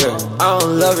 Yeah, I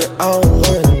don't love you, I don't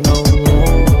love you no more.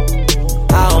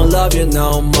 I don't love you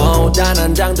no more. 단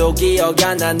한 장도 기억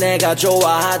안 나 내가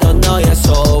좋아하던 너의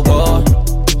속옷.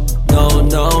 No,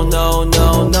 no, no,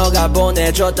 no. 너가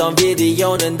보내줬던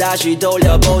비디오는 다시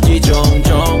돌려보지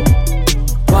종종.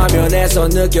 화면에서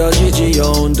느껴지지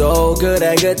온도.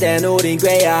 그래 그땐 우린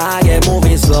괴야하게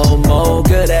moving slow-mo.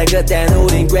 그래 그땐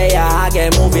우린 괴야하게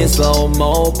moving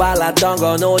slow-mo. 빨랐던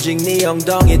건 오직 네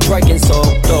엉덩이 twerking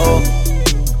속도.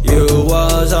 You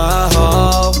was a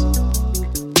hoe.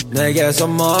 내게서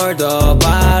뭘 더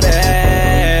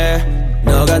바래.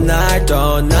 너가 날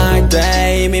떠날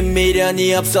때 이미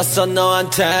미련이 없었어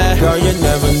너한테. Girl you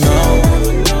never know.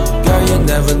 Girl you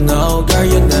never know. Girl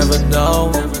you never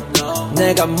know.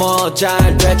 내가 뭐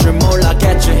잘 될 줄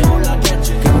몰랐겠지.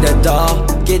 근데 더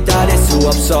기다릴 수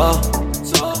없어.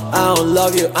 I don't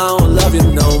love you, I don't love you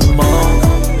no more.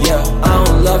 Yeah, I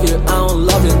don't love you, I don't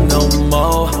love you no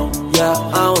more. Yeah,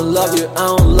 I don't love you, I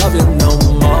don't love you no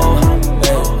more.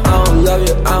 I don't love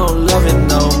you, I don't love you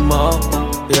no more.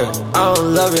 Yeah, I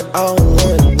don't love you, I don't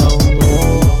love you no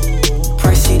more.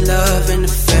 Pricey love and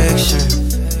affection.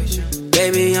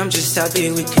 Baby, I'm just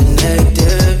happy we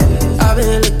connected. I've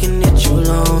been looking at you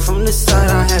long. From the side,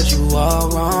 I had you all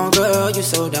wrong. Girl, you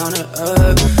so down to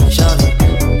earth. Shout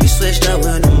it, you switched up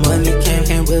when the money came.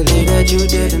 Can't believe that you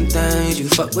did them things. You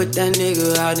fuck with that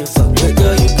nigga, I didn't fuck with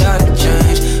girl, you gotta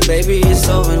change. Baby, it's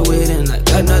over with and I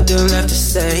got nothing left to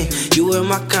say. You in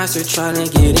my concert tryna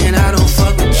get in, I don't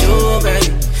fuck with you,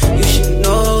 baby. You should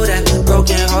know that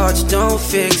broken hearts don't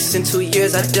fix. In 2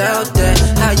 years, I doubt that.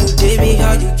 How you did me,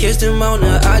 how you kissed him on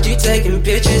the IG taking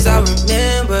pictures. I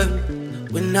remember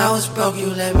when I was broke, you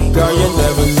let me go. Girl, you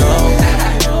never know.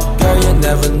 Girl, you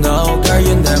never know. Girl,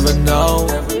 you never know.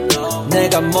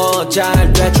 내가 뭐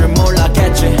잘 될 줄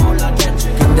몰랐겠지.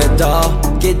 근데 더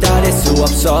기다릴 수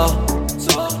없어.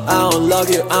 I don't love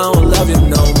you, I don't love you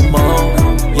no more.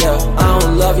 Yeah, I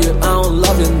don't love you, I don't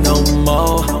love you no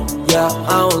more. Yeah,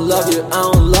 I don't love you, I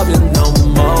don't love you no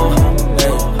more.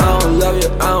 Hey, I don't love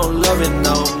you, I don't love you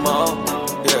no more.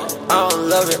 Yeah, I don't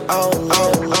love you, I don't.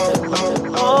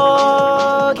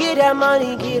 Oh, get that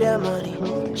money, get that money.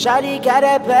 Shawty got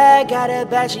that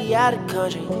bag, she out of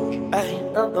country. Ay,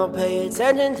 don't pay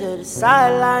attention to the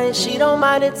sideline. She don't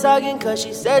mind it talking, cause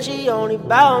she said she only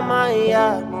bout mine,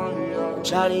 yeah.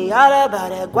 Shawty all about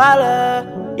that guala.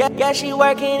 Yeah, she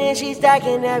working and she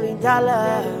stacking every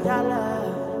dollar.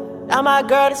 Now my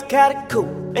girl is kinda cool,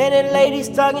 and the ladies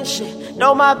talking shit.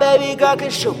 Know my baby girl can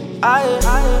shoot.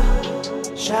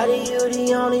 Shawty, you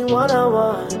the only one I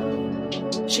want.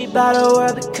 She bout the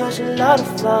world because she love the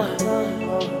fun.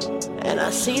 And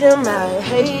I see them out here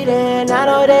hating, I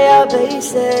know they are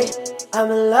basic.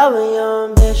 I'm in love with your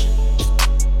ambition.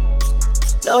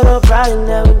 No, they'll probably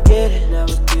never get it.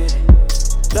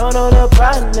 No, they'll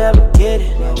probably never get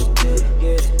it.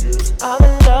 I'm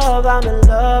in love, I'm in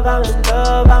love, I'm in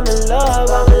love, I'm in love,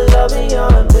 I'm in love with your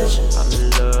ambition.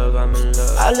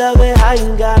 I love it how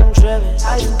you got them driven.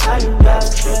 How you got them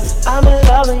driven. I'm in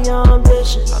love with your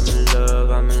ambition.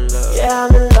 I'm in love. Yeah,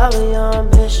 I'm in love with your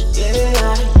ambition.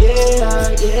 Yeah.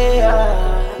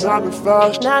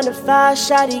 9 to 5,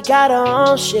 shawty got her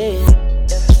own shit.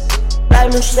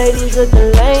 Like Mercedes with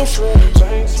the lane switch.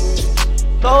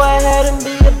 Go ahead and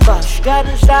be the boss. Got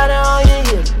designer on your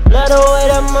hip. Love the way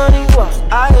that money walk.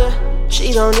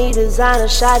 She don't need designer,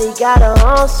 shawty got her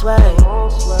own swag.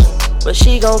 But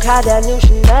she gon' cop that new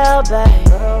Chanel bag.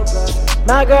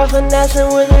 My girl finessing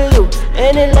with a loop,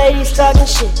 and the ladies talking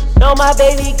shit. Know my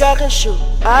baby girl can shoot.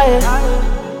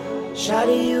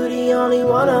 Shawty, you the only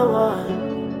one I want.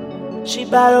 She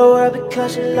bout the world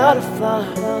because she love the fun.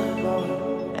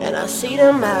 And I see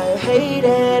them out here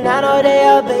hating, I know they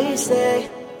are basic.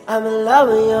 I'm in love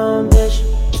with your ambition.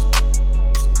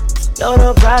 No,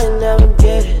 they'll probably never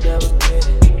get it.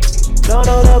 No,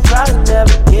 they'll probably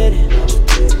never get it.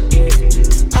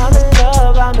 I'm in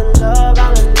love, I'm in love,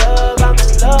 I'm in love, I'm in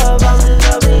love, I'm in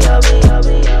love with your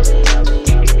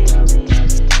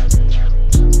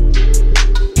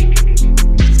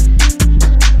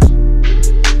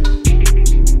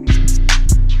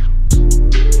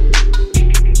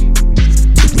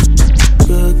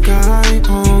Good guy,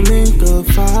 only good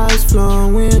vibes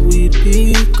flowing, we'd be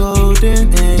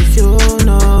golden, and you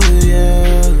know it,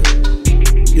 yeah.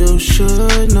 You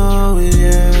should know it,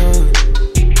 yeah.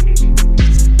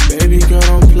 Baby girl,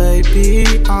 don't play, be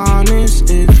honest.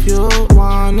 If you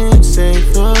want it, say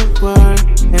the word,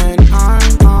 and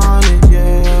I'm on it,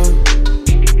 yeah.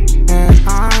 And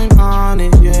I'm on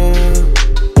it, yeah.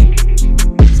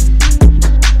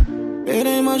 It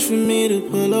ain't much for me to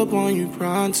pull up on you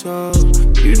pronto.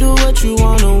 You do what you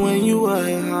wanna when you a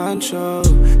honcho.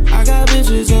 I got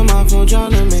bitches in my phone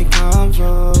tryna make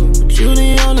convo, but you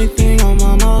the only thing on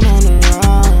my mind on the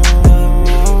ride.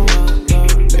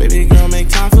 Baby girl, make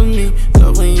time for me.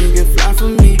 Love when you get fly for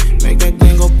me. Make that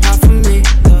thing go pop for me.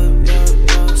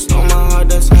 Stole my heart,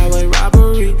 that's highway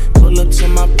robbery. Pull up to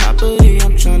my property,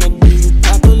 I'm tryna do you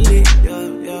properly.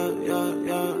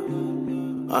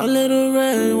 A little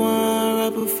red wine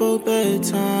right before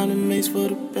bedtime, it makes for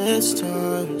the best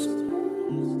times.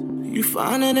 You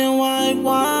finer than white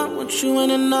wine, want you in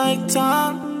the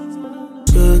nighttime.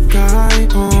 Good guy,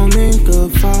 only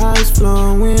good vibes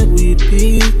flowing, we'd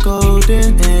be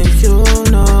golden, and you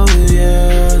know it,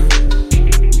 yeah.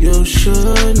 You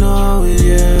should know it,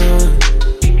 yeah.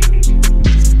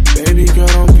 Baby girl,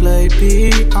 don't play,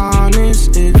 be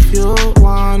honest. If you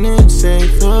want it, say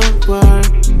the word,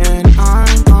 and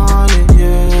I'm on it,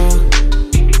 yeah.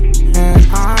 And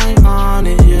I'm on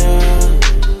it, yeah.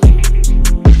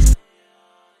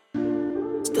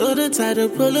 Still the type to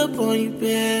pull up on you,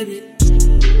 baby.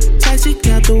 Taxi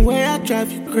cab, the way I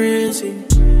drive you crazy.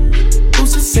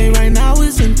 Who's to say right now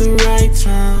isn't the right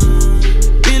time?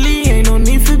 Really ain't no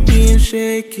need for being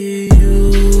shaky.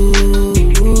 You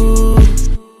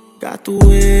got the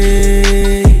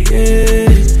way, yeah.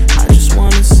 I just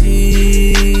wanna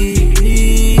see,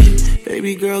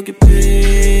 baby girl, get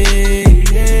paid.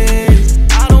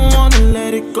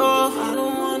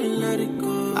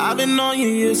 I've been on you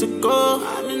years ago.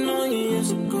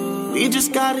 We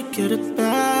just gotta get it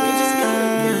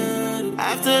back.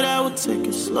 After that, we'll take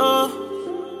it slow.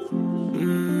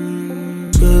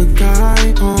 Good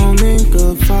guy homing,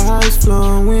 good vibes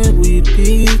flowing. We'd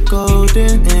be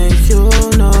golden, and you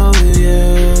know it,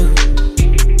 yeah.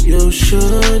 You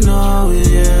should know it,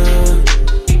 yeah.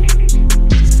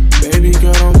 Baby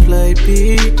girl, don't play,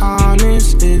 be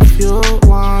honest. If you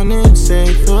want it,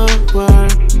 say the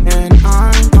word, and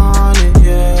I'm on it,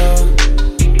 yeah.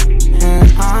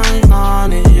 And I'm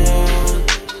on it, yeah.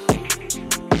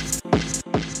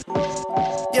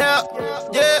 Yeah,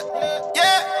 yeah,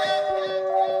 yeah,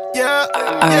 yeah.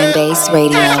 RnBass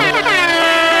Radio. Yeah,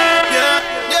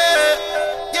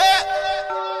 yeah,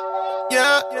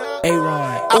 yeah.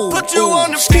 A-Rod. I put you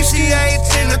on the PCH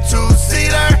in a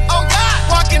two-seater. Oh God,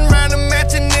 walking around the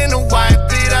mansion in a white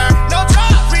beater. No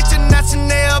drop, reaching that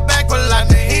Chanel back for like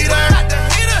the heater.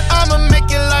 I'ma make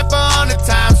your life 100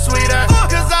 times sweeter.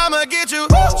 Cause I'ma get you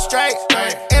straight,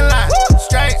 in line,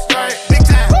 straight, big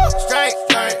time, straight,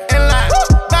 in line.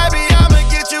 Baby, I'ma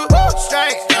get you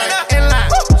straight, in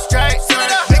line, straight,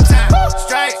 big time,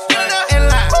 straight, in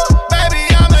line. Baby,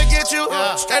 I'ma get you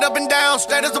straight up and down,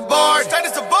 straight as the board,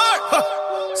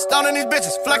 Stone on these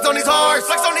bitches, flex on these whores,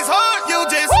 You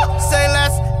just say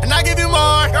less, and I give you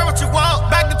more. Girl, what you want?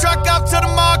 Back the truck up to the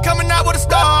mall, coming out with a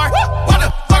star. What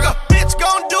the fuck a bitch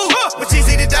gon' do when she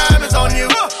see the diamonds on you?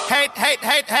 Hate, fake.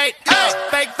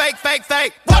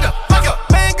 What the fuck a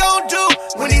man gon' do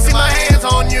when he see my hands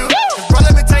on you? Cause bro,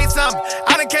 let me tell you something.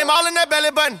 I done came all in that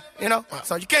belly button, you know.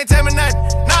 So you can't tell me nothing.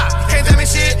 Nah, you can't tell me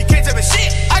shit.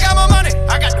 I got my money,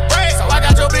 I got the bread, so I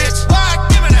got your bitch. Why?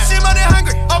 Give me that. She money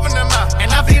hungry, open her mouth,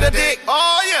 and I feed her dick.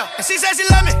 Oh yeah, and she said she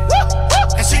love me,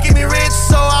 and she give me rich,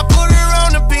 so I put her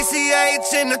on the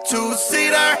PCH in a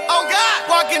two-seater. Oh God,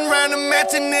 walking around the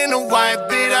mansion in a white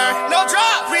beater. No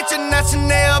drop, reaching that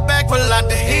Chanel back for like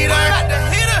the heater.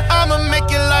 I'ma make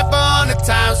your life 100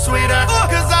 times sweeter.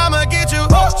 Cause I'ma get you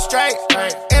straight,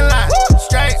 in line,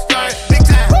 straight, big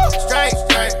time, straight,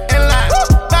 in line.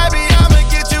 Baby, I'ma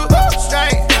get you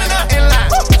straight, in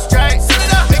line, straight,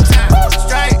 big time,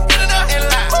 straight, in line.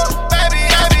 Baby,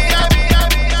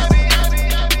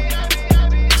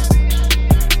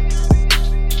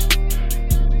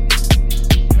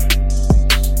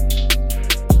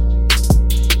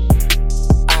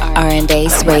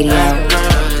 RnBass Radio.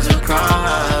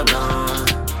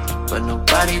 But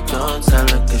nobody don't tell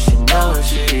her cause she knows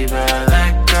she bad.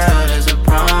 That girl is a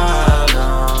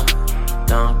problem.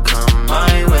 Don't come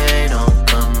my way, don't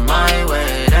come my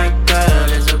way. That girl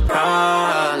is a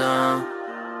problem.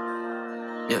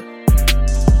 Yeah.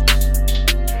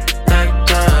 That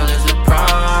girl is a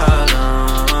problem.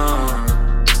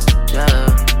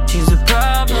 Yeah. She's a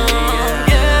problem,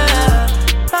 yeah.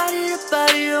 Body to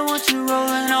body, I want you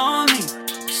rolling on me.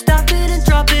 Stop it and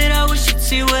drop it, I wish you'd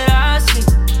see what I see.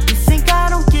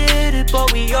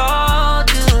 But we all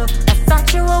do. I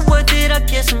thought you were worth it, I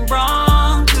guess I'm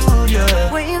wrong too,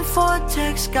 yeah. Waiting for a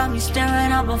text, got me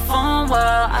staring at my phone.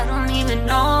 Well, I don't even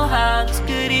know how this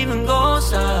could even go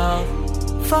south.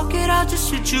 Fuck it, I'll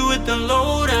just hit you with the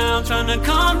lowdown. Tryna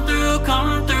come through,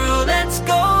 let's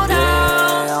go down.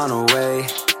 Yeah, on the way,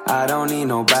 I don't need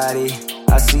nobody.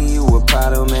 I see you a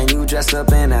problem, man, you dressed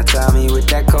up in that Tommy with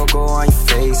that cocoa on your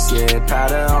face, yeah.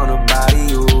 Powder on the body,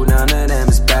 you, none of them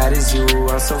as bad as you.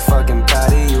 I'm so fucking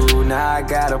proud of you. Now I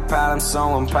got a problem,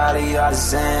 so I'm proud of you all the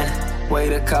same.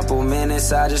 Wait a couple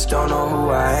minutes, I just don't know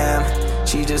who I am.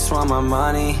 She just want my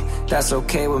money, that's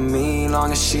okay with me.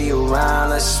 Long as she around,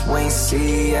 let's just wait and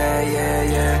see,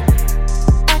 yeah.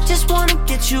 I just wanna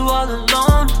get you all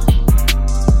alone.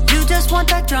 You just want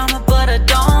that drama, but I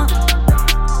don't.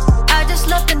 I just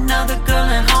left another girl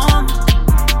at home.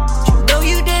 You know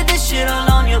you did this shit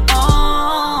all on your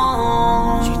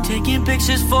own. You taking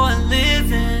pictures for a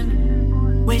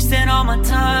living, wasting all my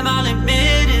time, I'll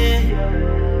admit it.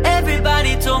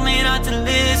 Everybody told me not to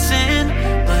listen,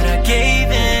 but I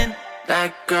gave in.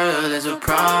 That girl is a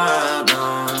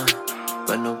problem.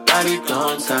 But nobody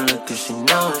don't tell her cause she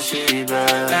knows she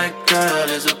bad. That girl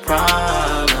is a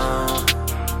problem.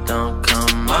 Don't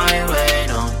come my way,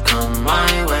 don't come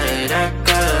my way. That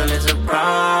girl is a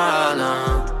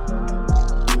problem.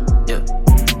 Yeah.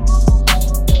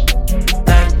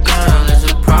 That girl is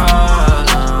a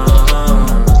problem.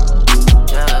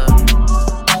 Yeah.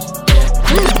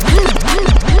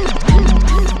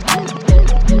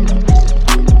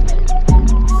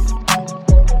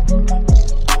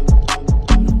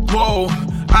 Whoa,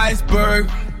 iceberg.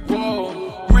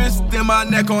 Whoa, wrist in my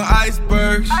neck on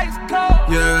icebergs.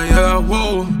 Yeah,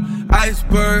 whoa,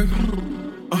 iceberg.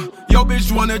 Yo,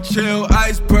 bitch wanna chill,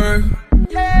 iceberg.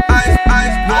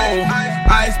 Whoa,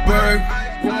 iceberg.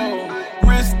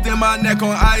 Wrist in my neck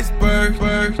on iceberg.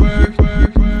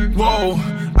 Whoa,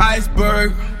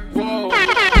 iceberg. Wrist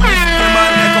in my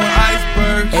neck on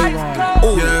iceberg.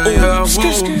 Yeah,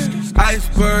 whoa,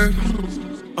 iceberg.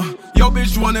 Yo,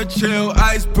 bitch wanna chill,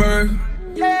 iceberg.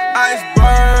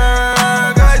 Iceberg.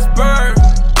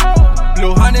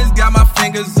 Blue honey's got my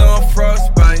fingers on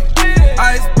frostbite.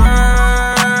 Iceberg.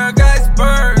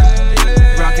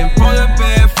 Rockin' polar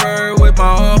bear fur with my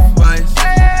off-whites.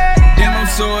 Damn, I'm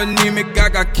so anemic, I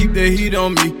gotta keep the heat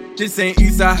on me. This ain't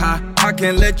Eastside High, I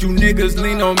can't let you niggas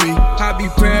lean on me. I be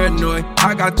paranoid,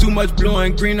 I got too much blue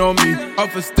and green on me.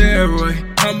 Off a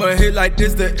steroid, I'ma hit like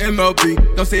this the MLB.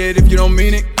 Don't say it if you don't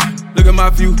mean it. Look at my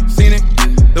view, seen it.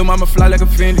 Lil' mama fly like a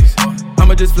phoenix.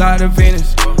 I'ma just fly to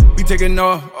Venus. We taking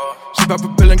off. She pop a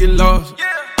pill and get lost.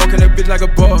 Walking a bitch like a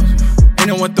boss. Ain't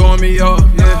no one throwing me off,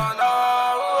 yeah.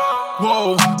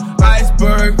 Whoa,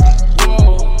 iceberg.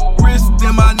 Wrist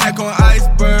in my neck on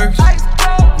iceberg.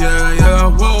 Yeah,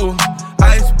 whoa,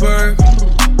 iceberg.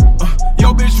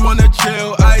 Yo, bitch wanna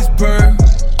chill, iceberg.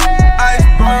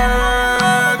 Iceberg.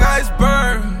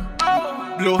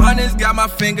 Blue honey's got my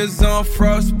fingers on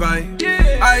frostbite.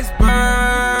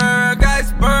 Iceberg.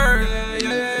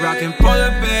 Rockin'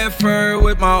 polar bear fur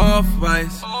with my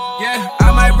off-whites. Yeah,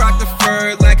 I might rock the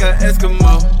fur like an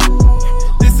Eskimo.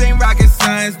 This ain't rocket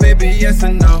science, baby, yes or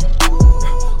no.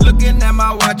 Looking at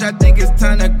my watch, I think it's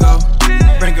time to go.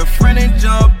 Bring a friend and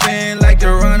jump in like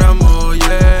Geronimo,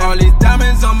 yeah. All these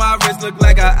diamonds on my wrist look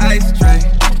like an ice tray.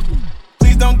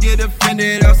 Please don't get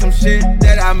offended or some shit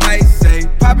that I might say.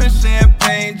 Poppin'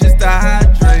 champagne just to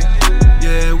hydrate.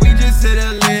 Yeah, we just hit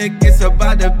a lick, it's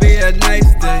about to be a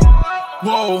nice day.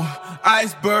 Whoa,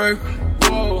 iceberg.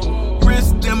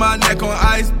 Wrist in my neck on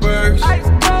iceberg.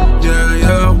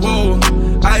 Yeah, whoa,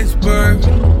 iceberg.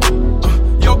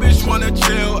 Yo, bitch wanna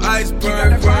chill,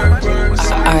 iceberg.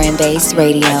 RnBass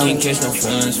Radio. I can't catch no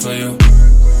feelings for you.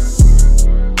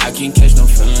 I can't catch no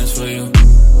feelings for you.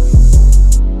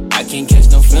 I can't catch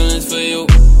no feelings for you.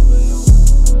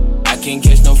 I can't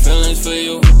catch no feelings for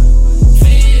you.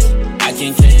 I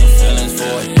can't catch no feelings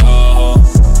for it, y'all.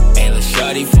 Hey, let's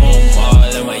shawty for them all,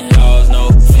 let my dogs know.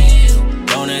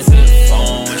 Don't answer the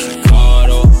phone when she call,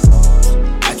 though.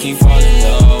 I can't fall in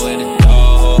love with a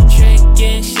dog.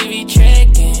 Trickin', she be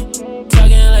trickin'.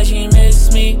 Talking like she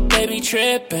miss me, baby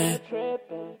trippin'.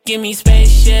 Give me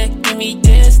space, yeah, give me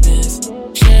distance.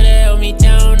 Should've held me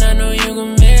down, I know you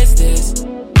gon' miss this.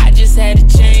 I just had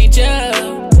to change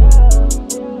up.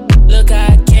 Look how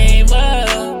I came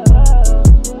up.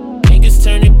 Niggas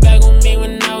turned it back on me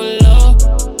when I was low.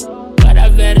 But I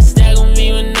better stack on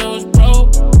me when I was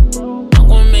broke. I'm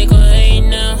gon' make her hate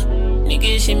now.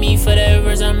 Niggas hit me for that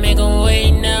verse, I make them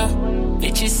wait now.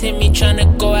 Bitches hit me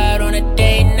tryna go out on a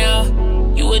date now.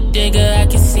 You a digger, I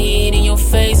can see it in your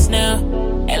face now.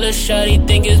 Hey, little shawty,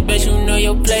 think it's best you know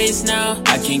your place now.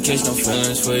 I can't catch no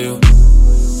feelings for you.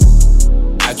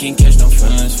 I can't catch no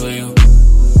feelings for you.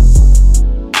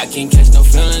 I can't catch no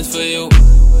feelings for you.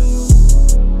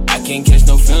 I can't catch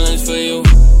no feelings for you.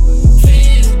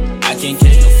 I can't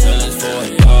catch no feelings for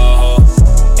it, y'all.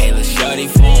 Hey, let's shawty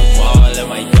for them all, let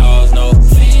my dogs know.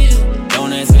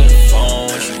 Don't answer the phone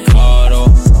when she call, though.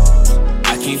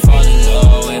 I can't fall in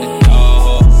love with a dog.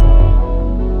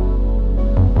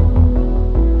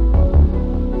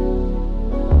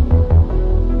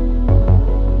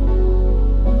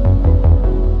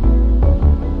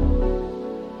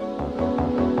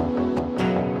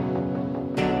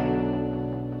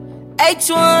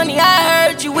 H20, I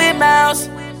heard you with Mouse,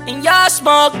 and y'all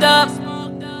smoked up,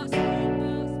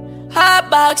 hot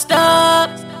boxed up.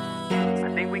 I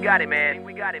think we got it, man.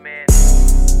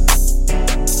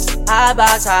 Hot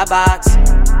box.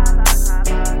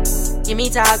 Give me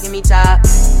top.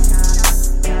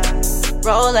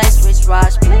 Rolex, rich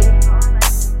watch, please.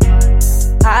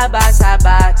 Hot box. Hot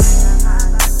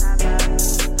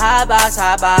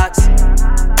box.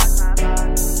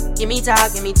 Give me top.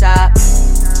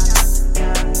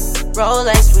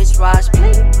 Rolex, rich watch,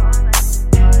 please.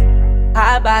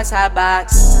 Hot box.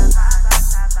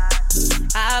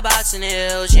 Hot box in the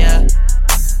hills, yeah.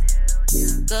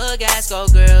 Good gas, go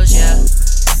girls, yeah.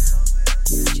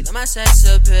 She love my sex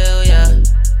appeal, yeah.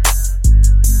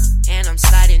 And I'm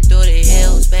sliding through the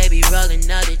hills, baby, rolling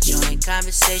another joint.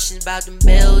 Conversations about them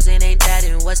bills, and ain't that,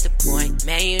 and what's the point?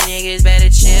 Man, you niggas better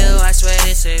chill, I swear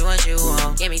this ain't what you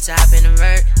want. Give me top in the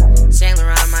vert, Saint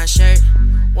Laurent my shirt.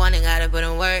 One thing gotta put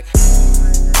in work.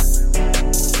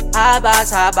 Hot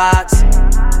box.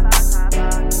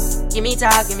 Give me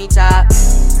top.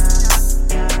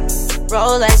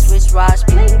 Rolex, rich watch,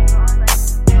 please.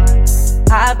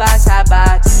 Hot box.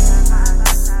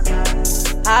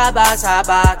 Hot box, hot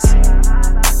box.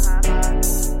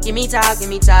 Give me top, give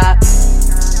me top.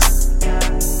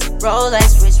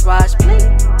 Rolex, wristwatch,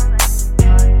 bling.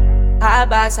 Hot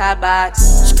box, hot box.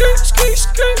 Skirt, skirt,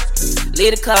 skirt.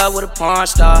 Lead a club with a porn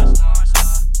star.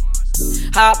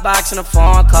 Hot box in a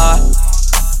foreign car.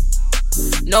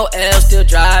 No L, still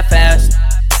drive fast.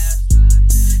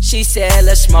 She said,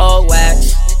 let's smoke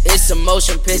wax. It's a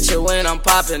motion picture when I'm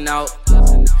popping out.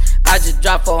 I just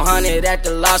dropped 400 at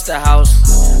the Lobster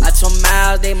House. I told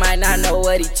Miles they might not know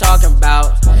what he talking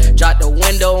about. Drop the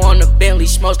window on the Bentley,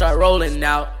 smoke start rolling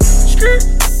out.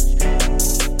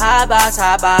 Hot box,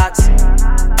 hot box.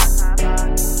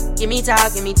 Give me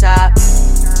top, give me top.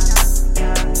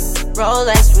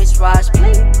 Rolex, wristwatch,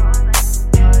 bling.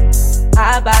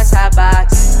 Hot box, hot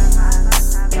box.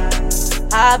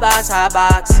 Hot box, hot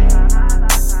box.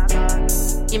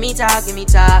 Give me top, give me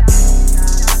top.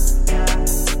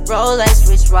 Rolex,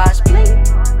 wristwatch, bling.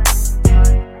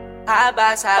 Hot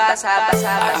box, hot box, hot box,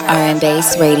 hot box.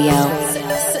 RnBass Radio.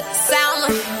 Salma,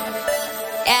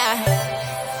 yeah.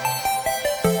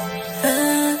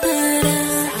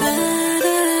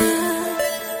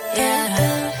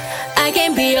 I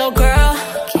can't be your girl.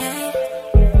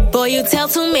 Boy, you tell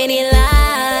too many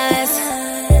lies.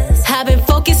 I've been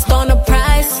focused on the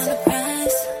price.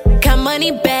 Got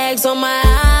money bags on my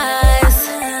eyes.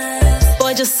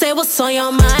 Boy, just say what's on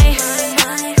your mind.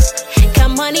 Got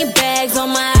money bags on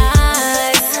my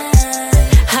eyes.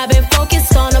 I've been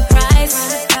focused on the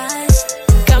price.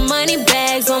 Got money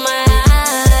bags on my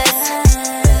eyes.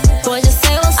 Boy, just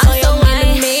say what's on your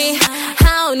mind. Me,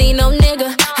 I don't need no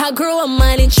nigga. I grew a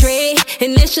money tree,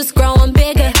 and it's just growing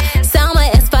bigger.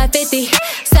 Salma S550,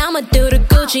 Salma do the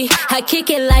Gucci. I kick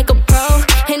it like a pro,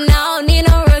 and I don't need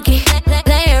no rookie.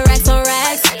 Laying racks on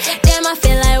racks, damn I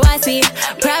feel like YC.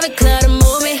 Private club to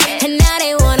move me, and now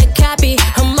they wanna copy.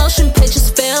 Emotion pictures,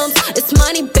 films, it's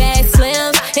money bag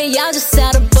slims, and y'all just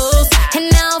sell the booze, and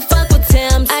now I fuck with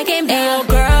Tim's. I can't be your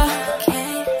girl.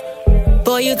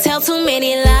 Boy, you tell too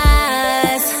many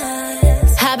lies.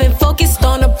 I've been focused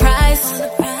on the price.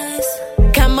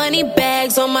 Got money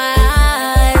bags on my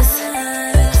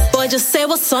eyes. Boy, just say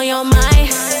what's on your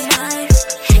mind.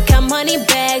 Got money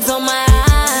bags on my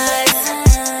eyes.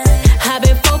 I've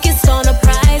been focused on the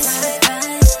price.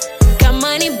 Got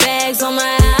money bags on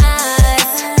my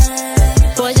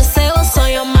eyes. Boy, just say what's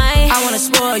on your mind. I wanna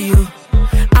spoil you.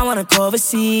 I wanna go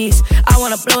overseas. I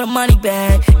wanna blow the money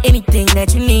back. Anything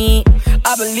that you need.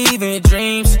 I believe in your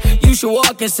dreams. You should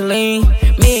walk in Celine.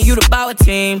 Me and you the power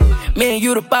team. Me and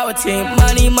you the power team.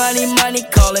 Money, money, money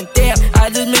calling. Damn, I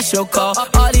just missed your call.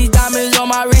 All these diamonds on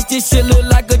my wrist, this shit look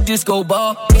like a disco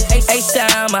ball. Hey,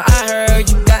 Salma, I heard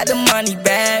you got the money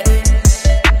back,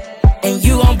 and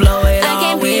you gon' blow it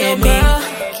all with me.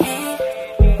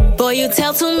 Girl. Boy, you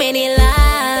tell too many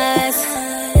lies.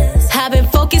 I've been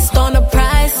focused on the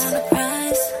price.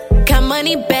 Got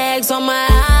money bags on my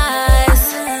eyes.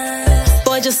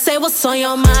 Boy, just say what's on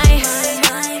your mind.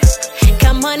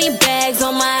 Got money bags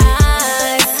on my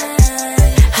eyes.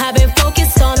 I've been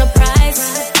focused on the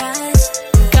price.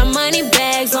 Got money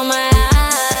bags on my eyes.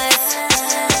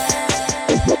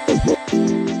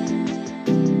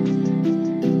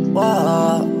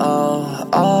 Whoa, oh,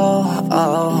 oh,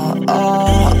 oh, oh,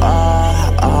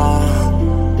 oh,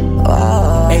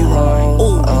 oh. Hey,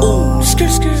 ooh, ooh, skirt,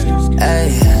 skirt.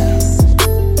 Hey,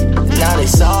 now they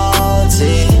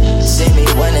salty. See me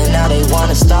winning, now they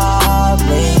wanna stop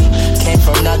me. Came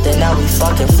from nothing, now we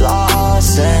fucking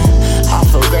flossing. I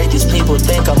feel great, these people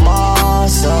think I'm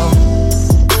awesome.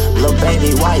 Little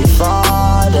baby, why you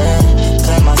frauding?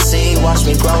 Plant my seed, watch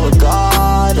me grow a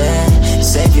garden.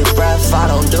 Save your breath, I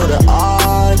don't do the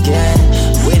arguing.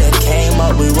 We done came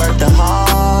up, we worked the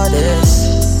hardest.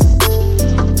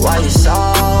 Why you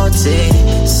salty?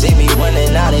 See me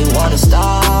winning, now they wanna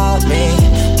stop me.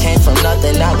 Came from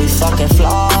nothing, now we fucking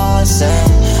flossing.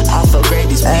 I feel great,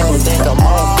 these people think I'm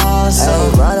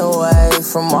awesome. Run away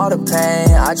from all the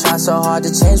pain. I try so hard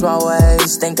to change my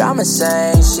ways. Think I'm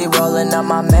insane. She rolling up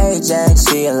my Jane.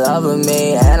 She in love with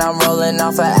me, and I'm rolling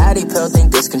off an Addy pill.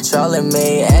 Think this controlling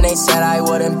me, and they said I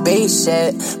wouldn't be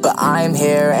shit, but I'm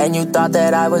here. And you thought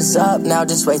that I was up, now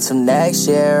just wait till next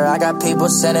year. I got people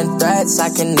sending threats, I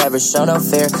can never show no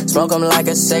fear. Smoke them like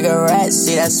a cigarette,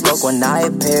 see that smoke when I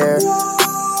appear.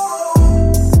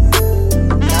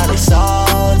 Now they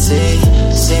salty,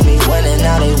 see me winning,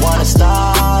 now they wanna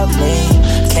stop me.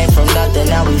 Came from nothing,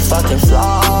 now we fucking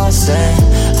flossing.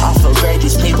 I feel great,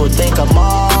 these people think I'm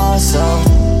awesome.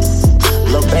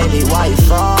 Little baby, why you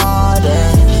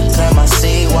frauding? Plant my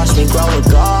seed, watch me grow a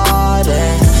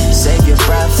garden. Save your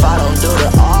breath, I don't do the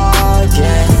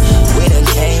arguing. We done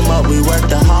came up, we worked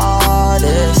the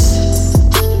hardest.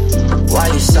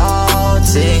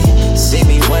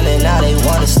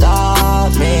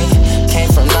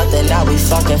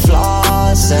 fucking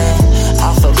flossing.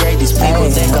 I feel great, these people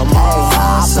think I'm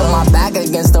awesome. I put my back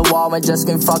against the wall and just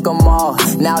can't fuck them all.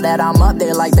 Now that I'm up,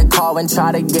 they like to call and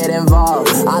try to get involved.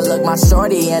 I look my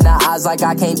shorty in the eyes like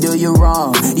I can't do you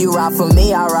wrong. You ride for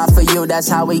me, I ride for you, that's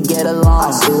how we get along.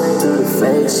 I see they do the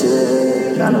fake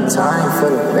shit, got no time for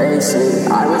the basic.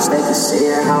 I wish they could see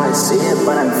it how I see it,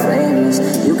 but I'm famous.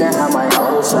 You can have my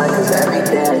old side, cause every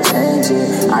day I change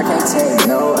it. I can't take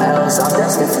no else, I'm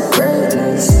destined for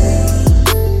greatness.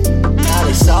 Now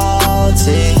they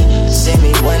salty, see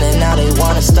me winning, now they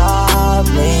wanna stop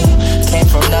me. Came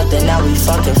from nothing, now we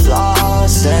fucking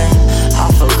flossing.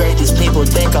 I feel great, these people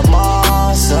think I'm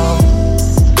awesome.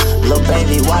 Little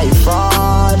baby, why you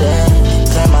frauding?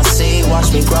 Plant my seed,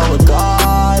 watch me grow a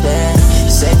garden.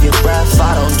 Save your breath,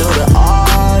 I don't do the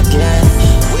arguing.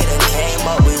 We done came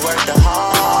up, we worked the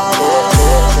hardest.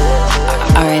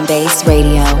 RnBass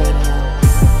Radio.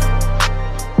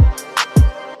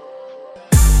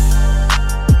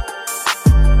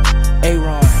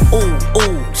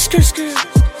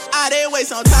 I didn't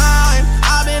waste no time,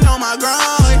 I've been on my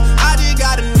grind. I just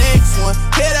got a next one,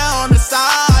 hit her on the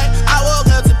side. I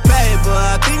woke up to paper,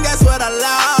 I think that's what I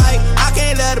like. I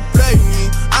can't let it play me,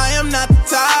 I am not the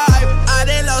type. I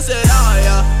done lost it all,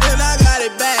 yeah, then I got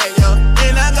it back, yeah.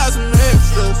 Then I got some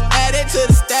extras, added to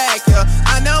the stack, yeah.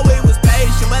 I know it was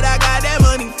patient, but I got that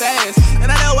money fast. And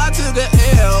I know I took a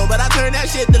L, but I turned that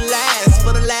shit to last.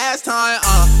 For the last time,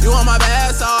 you on my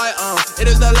bad side, it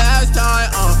is the last time,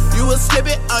 you will slip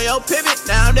it on your pivot,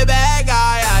 now I'm the bad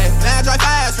guy, now I drive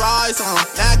fast rides,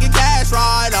 now I get cash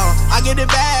right, I get it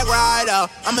back right,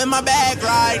 I'm in my bag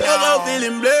right now. Woke up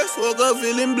feeling blessed, woke up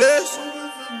feeling blessed.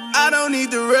 I don't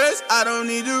need the rest, I don't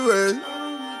need the rest.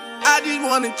 I just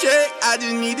wanna check, I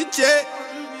just need to check.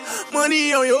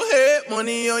 Money on your head,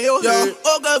 money on your head.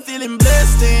 Woke up feeling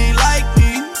blessed, ain't like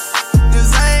me,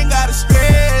 cause I ain't gotta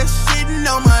stress, shitting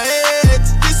on my head.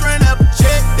 Just ran up a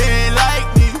check, they ain't like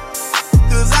me,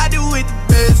 cause I do it the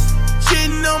best,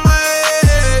 shitting on my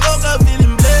head. Woke up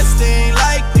feeling blessed, they ain't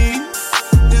like me,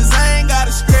 cause I ain't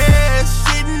gotta stress,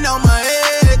 shitting on my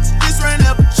head. Just ran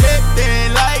up a check, they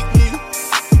ain't like me,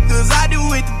 cause I do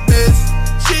it the best,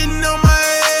 shitting on my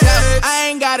head.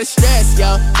 I ain't gotta stress,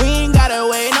 yo, we ain't gotta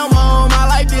wait no more. My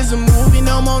life is a movie,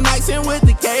 no more nights in with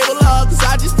the cable up, cause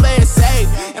I just play it safe,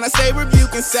 and I stay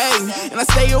rebuking Satan, and I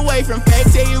stay away from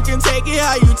fakes. Yeah, you can take it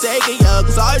how you take it, yo,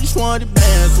 cause I just want the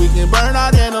bands. We can burn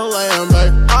out in the land, but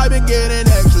I been getting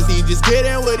extras, he just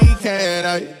getting what he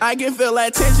can. I can feel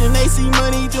that tension, they see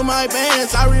money through my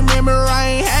bands. I remember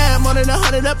I ain't had more than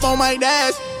 100 up on my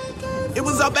dash. It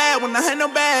was all bad when I had no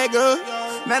bag,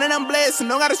 now that I'm blessed and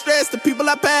don't gotta stress the people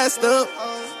I passed up.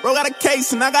 Bro got a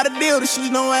case and I got a deal, the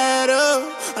shit don't add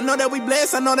up. I know that we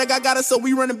blessed, I know that God got us, so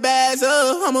we running bags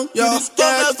up. I'ma get this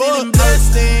cash for feeling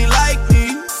blessed, ain't like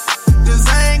me, cause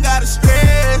I ain't gotta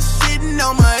stress, shitting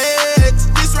on my head.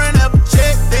 Just ran up a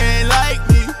check, they ain't like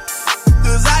me,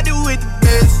 cause I do it the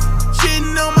best,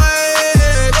 shitting on my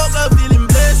head. Woke up feeling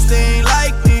blessed, they ain't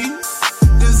like me,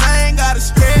 cause I ain't gotta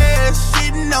stress,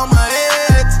 shitting on my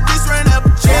head. Just ran up a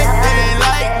check, they ain't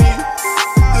like me,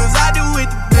 cause I do it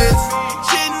the best,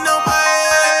 shitting on my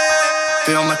head.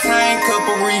 Fill my tank up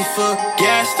a reefer,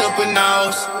 gassed up a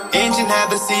nose. Engine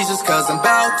having seizures cause I'm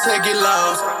about to get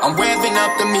lost. I'm revving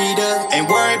up the meter, ain't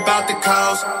worried about the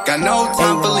cost. Got no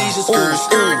time for leisure,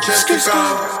 skirt, just to go.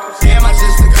 Damn, I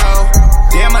just took off.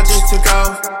 Damn, I just took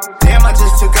off. Damn, I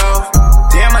just took off.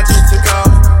 Damn, I just took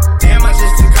off. Damn, I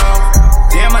just took off.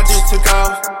 Damn, I just took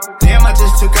off. Damn, I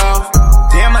just took off.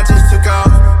 Damn, I just took off.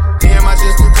 Damn, I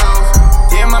just took off.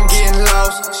 Damn, I'm getting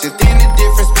lost. Shifting at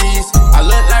different speeds. I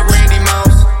look like Randy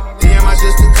Mouse. Damn, I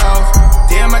just took off.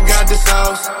 Damn, I got the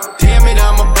sauce. Damn it,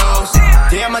 I'm a boss.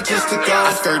 Damn, I just took off.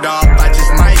 I skirt off, I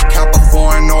just might cop a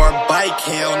foreign or a bike.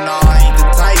 Hell no, I ain't the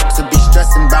type to be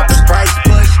stressing about the price.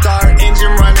 Push start,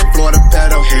 engine running, floor to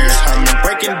pedal. Here's humming,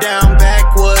 breaking down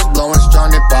backwoods, blowing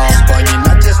strong at balls. Bunyan,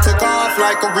 I just took off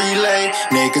like a relay.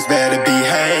 Niggas better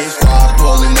behave. Squad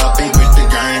pulling up and with the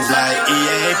games like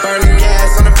EA. Burning gas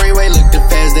on the freeway, look the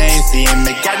feds, they ain't seeing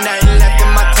me. Got nothing left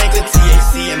in my tank, the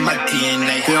THC in my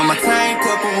DNA. Fill my tank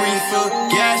up a reefer,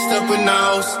 gassed up a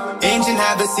nose. Engine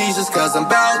having seizures cause I'm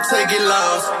about to get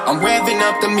lost. I'm revving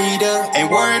up the meter, ain't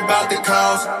worried about the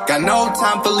cost. Got no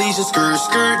time for leisure,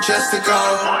 skirt, just to go.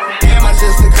 Damn, I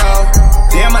just took off.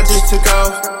 Damn, I just took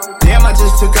off. Damn, I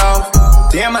just took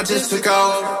off. Damn, I just took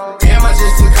off. Damn, I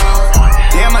just took off.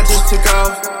 Damn, I just took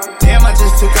off. Damn, I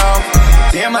just took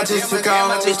off. Damn, I just took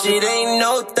off. This shit ain't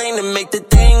no thing to make the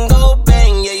thing go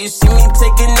bang. Yeah, you see me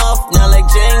taking off now like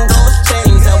Django's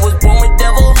chains. I was born with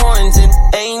devil horns and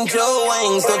angel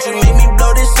wings. Don't you make me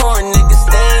blow this horn, nigga,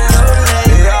 stay in your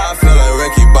lane. Yeah, I feel like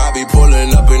Ricky Bobby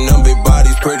pulling up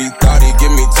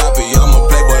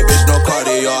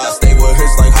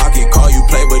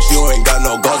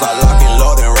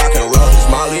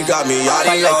got me all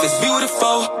My these life is hoes.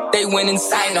 beautiful. They went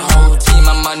insane, the whole team.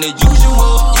 I'm on the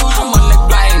usual. I'm on the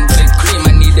grind with the cream.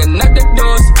 I need another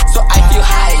dose, so I feel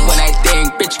high when I think.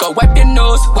 Bitch, go wipe your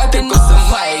nose. Wipe it with some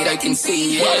white, I can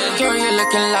see. Yeah, girl, you're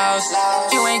looking lost.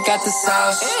 You ain't got the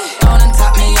sauce. Don't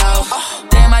top me off.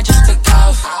 Damn, I just took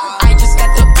off. I just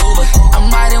got the Uber. I'm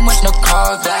riding with no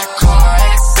car. Black car,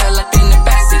 XL up in the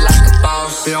backseat like a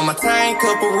boss. Fill my tank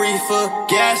up with reefer,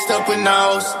 gassed up with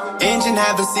nose. Engine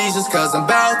having seizures cause I'm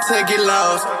about to get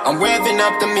lost. I'm revving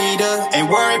up the meter, ain't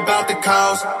worried about the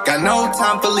cost. Got no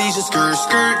time for leisure, skirt,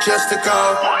 just to go.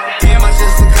 Damn, I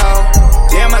just took off.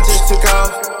 Damn, I just took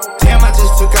off. Damn, I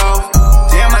just took off.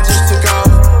 Damn, I just took off.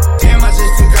 Damn, I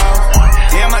just took off.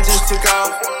 Damn, I just took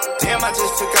off. Damn, I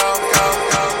just took off.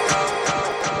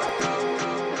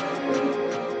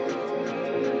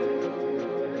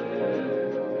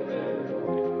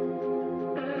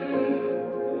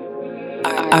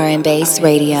 RnBass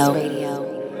Radio.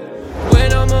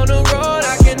 When I'm on the road,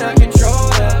 I cannot control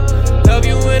that. Love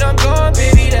you when I'm gone,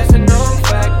 baby, that's a known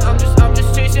fact. I'm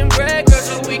just chasing bread, girl,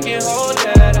 so we can hold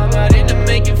that. I'm not into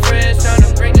making friends, trying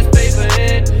to bring this paper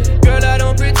in. Girl, I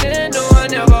don't pretend, no, I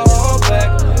never hold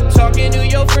back. Talking to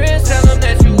your friends, tell them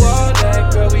that you all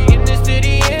that. Girl, we in this to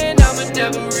the end, I'ma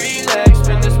never relax.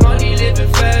 Spend this money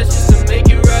living fast just to make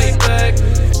it right back.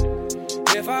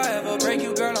 If I ever break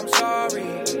you, girl, I'm sorry.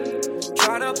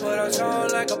 Tryna put us on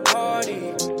like a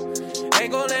party.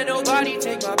 Ain't gon' let nobody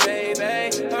take my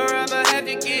baby, or I'ma have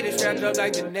to get it strapped up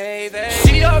like the Navy.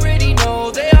 She already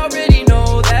know, they already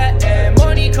know that. And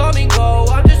money come and go,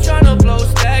 I'm just tryna blow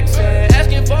stacks and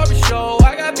asking for a show.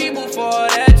 I got people for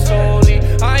that solely.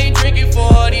 I ain't drinking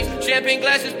 40s, champagne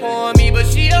glasses pouring me, but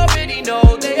she already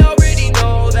know, they already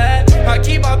know that. I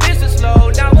keep my business low,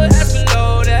 now we'll ask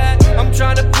below that. I'm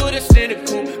tryna put us in a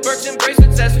coupe, Birks and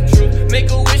bracelets, that's the truth. Make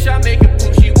a wish, I make a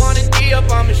poop. She wanna D up,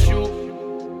 I'ma shoot.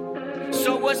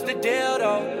 So what's the deal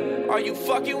though? Are you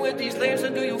fucking with these lames or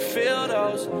do you feel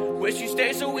those? Wish you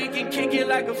stay so we can kick it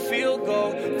like a field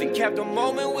goal. Then cap the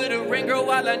moment with a ring, girl,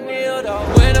 while I kneel though.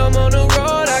 When I'm on the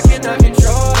road, I cannot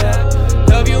control that.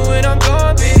 Love you when I'm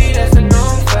gone, baby, that's a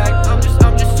known fact.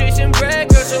 I'm just chasing bread,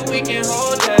 girl, so we can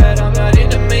hold that. I'm not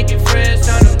into making friends,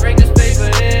 trying to bring this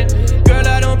paper in. Girl,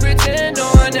 I don't pretend,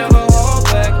 no, I never hold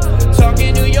back.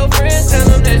 Talking to your friends, tell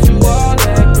them that you all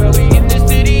that. Girl, we in this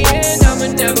to the end,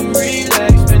 I'ma never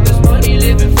relax. Spend this money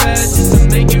living fast just to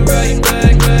make it right back.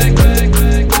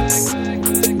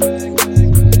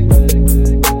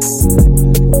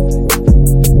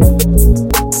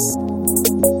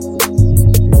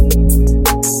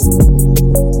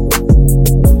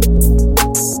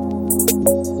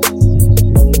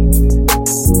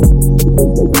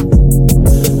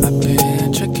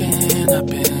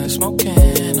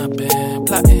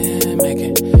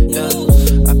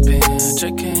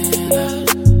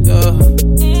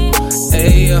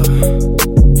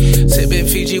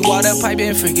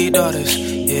 Piping freaky daughters.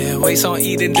 Yeah, waist on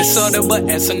eating disorder, but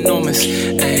that's enormous.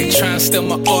 Ayy, tryna steal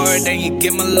my aura, then you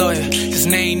get my lawyer. His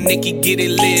name Nicky, get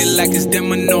it lit like it's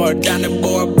Demonor. Down the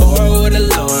board with a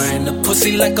lure. And the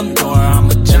pussy like I'm Thor. I'm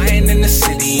a giant in the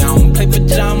city, I don't play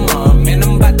pajama. Man,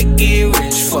 I'm about to get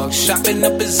rich. Fuck, shopping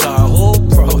up bizarre. Oh,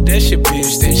 bro, that's your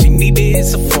bitch. Then she needed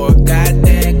it for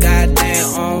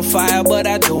goddamn, on fire, but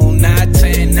I do not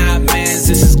tan, not mans.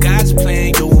 This is God's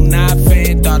plan, you not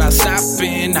fan. Thought I stopped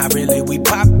in, not really, we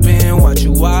poppin'. Watch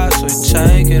you watch, switch,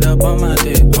 I get up on my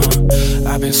dick.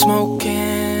 I've been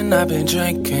smoking, I've been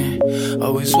drinking,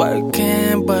 always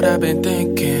working, but I've been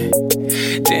thinking.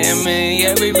 Damn man,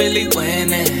 yeah, we really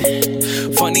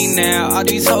winning. Funny now, all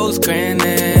these hoes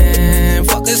grinning.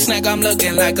 Fuck a snack, I'm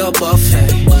looking like a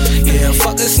buffet. Yeah,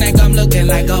 fuck a snack, I'm looking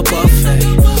like a buffet.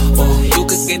 Oh, you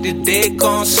could get the dick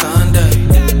on Sunday,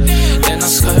 then I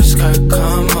skirt,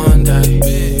 come Monday.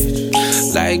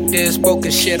 Like this, broken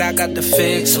shit, I got the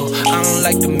fix. So I don't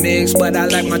like the mix, but I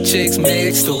like my chicks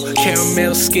mixed too.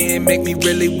 Caramel skin make me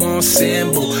really want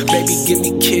symbol. Baby, give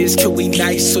me kiss, could we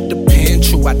nice or depend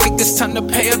true? I think it's time to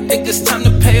pay up, think it's time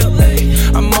to pay up.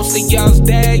 Ay. I'm mostly y'all's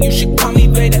dad, you should call me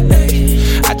Vader. Ay.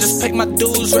 I just pay my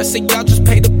dues, rest of y'all just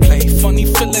pay to play. Funny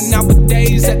feeling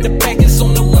nowadays that the bag is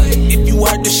on the way. If you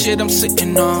heard the shit I'm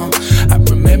sitting on, I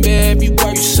remember every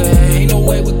word you say. Ain't no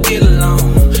way we get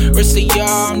along. Rest of y'all,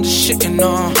 I'm just shitting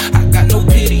on. I got no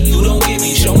pity, you don't get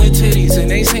me showing titties and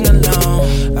they sing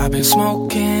along. I've been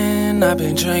smoking, I've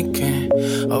been drinking,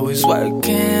 always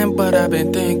working, but I've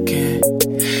been thinking.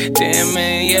 Damn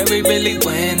man, yeah, we really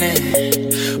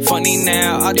winning. Funny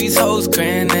now, all these hoes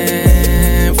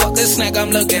grinning. Fuck a snack, I'm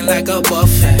looking like a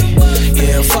buffet.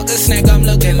 Yeah, fuck a snack, I'm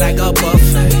looking like a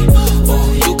buffet.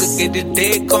 Oh, you could get the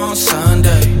dick on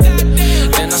Sunday,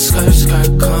 then I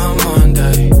skirt, come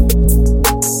Monday.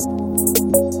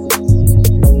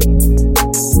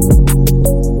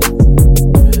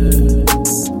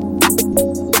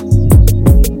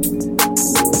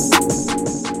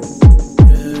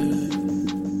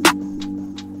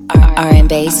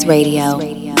 RnBass Radio.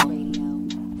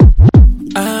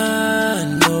 I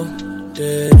know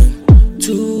that I'm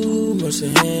too much to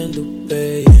handle,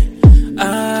 baby.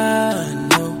 I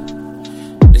know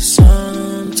that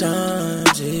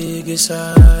sometimes it gets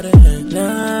out of hand.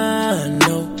 I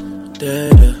know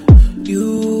that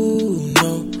you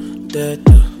know that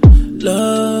the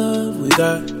love we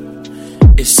got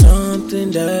is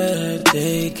something that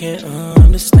they can't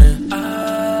understand.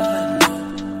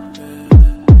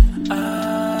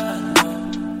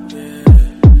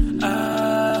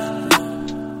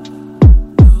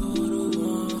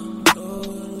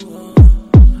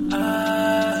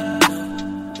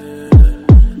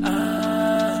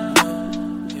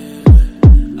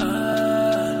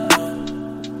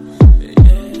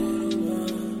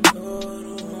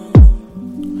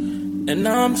 And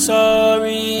I'm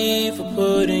sorry for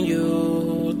putting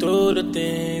you through the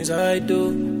things I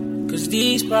do. 'Cause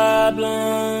these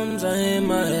problems are in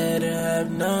my head and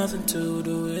have nothing to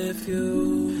do with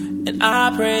you. And I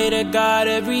pray to God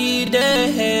every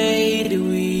day that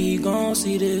we gon'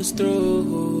 see this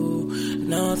through.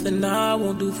 Nothing I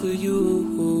won't do for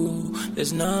you.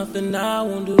 There's nothing I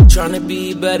won't do. Tryna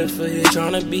be better for you,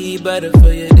 tryna be better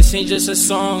for you. This ain't just a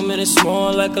song, man, it's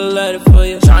more like a letter for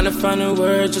you. Tryna find a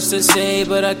word just to say,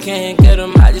 but I can't get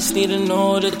them. I just need to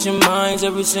know that your mind's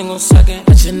every single second.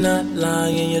 That you're not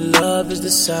lying, your love is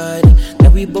decided.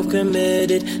 That we both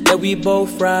committed, that we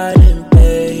both riding,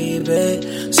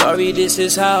 baby. Sorry, this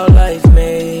is how life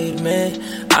made me.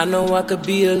 I know I could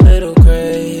be a little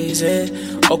crazy.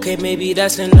 Okay, maybe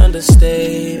that's an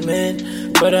understatement,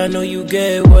 but I know you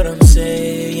get what I'm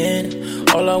saying.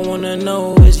 All I wanna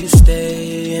know is you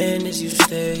staying, is you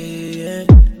staying, yeah.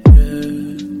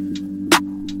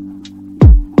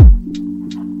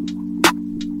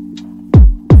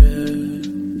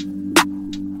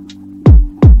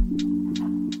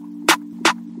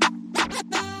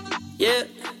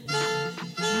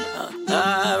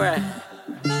 Alright.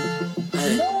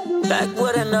 Hey. Back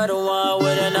with another one,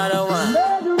 with another one.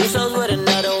 Usos with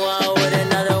another one, with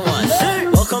another one.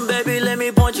 Welcome, baby, let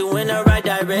me point you in the right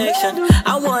direction.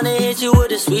 I wanna hit you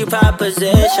with a sweet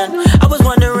proposition. I was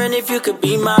wondering if you could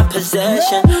be my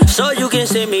possession, so you can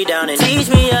sit me down and teach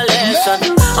me a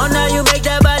lesson. Oh, now you make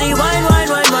that body wine, wine,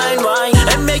 wine, wine, wine,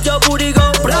 and make your booty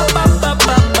go blah, blah, blah,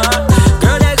 blah, blah.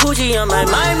 Girl, that Gucci on my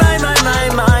mind, mind, mind,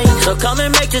 mind, mind. So come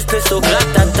and make this pistol clap,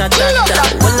 da, da, da, da.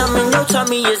 When I'm in your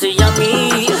tummy, is it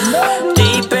yummy?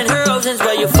 Deep in her oceans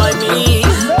where you find me.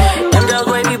 Them girls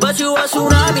wavy, but you a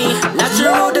tsunami.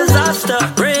 Natural disaster,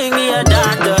 bring me a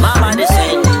doctor. My mind is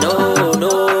saying no,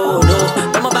 no, no,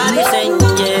 but my body's saying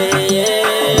yeah,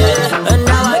 yeah. And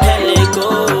now I can't let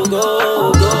go,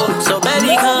 go, go. So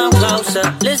baby, come closer,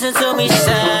 listen to me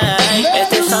say, if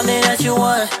there's something that you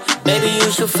want, baby,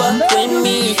 you should fuck with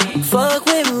me, fuck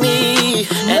with me.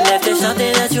 And if there's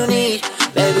something that you need,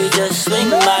 baby, just swing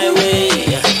my way.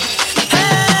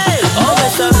 Hey, oh,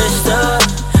 Mr. Mister,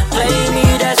 play me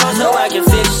that song so I can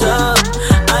fix up.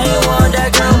 I ain't want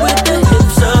that girl with the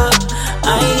hips up.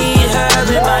 I need her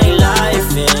in my life,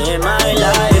 in my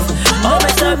life. Oh,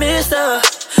 Mr. Mister,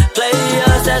 play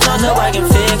us that song so I can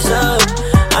fix up.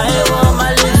 I ain't want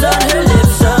my lips on her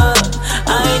lips up.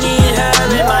 I need her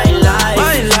in my life,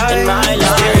 in my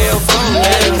life.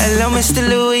 Hello, Mr.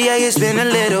 Louis, yeah, it's been a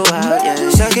little while, yeah.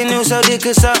 Something new, so good,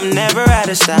 cause something never out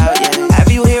of style, yeah.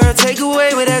 Have you here a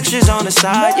takeaway with extras on the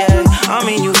side, yeah. I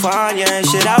mean, you fine, yeah,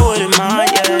 shit, I wouldn't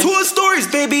mind, yeah. Tour stories,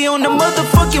 baby, on the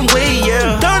motherfucking way,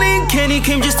 yeah. Donnie and Kenny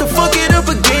came just to fuck it up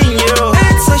again, yeah.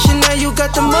 Session, now you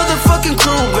got the motherfucking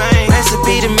crew, bang.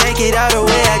 Recipe to make it all the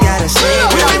way, I gotta say.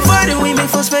 We been fighting, we make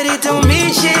fuss, but it don't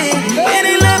mean shit. It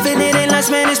ain't love and it ain't lust,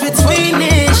 man, it's between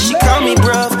this. She call me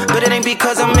bruv, but it ain't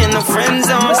because I'm in the friend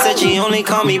zone. Said she only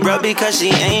call me bruh because she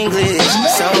English.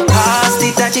 So pass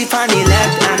the touchy funny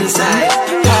left hand side.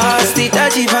 Pass the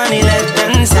touchy funny left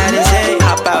hand side and say,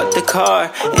 hop out the car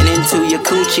and into your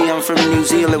coochie. I'm from New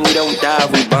Zealand, we don't die,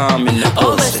 we bomb in the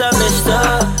oh, ocean. Mr. Mister,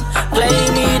 play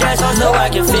me that song so I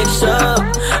can fix up.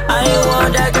 I ain't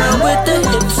want that girl with the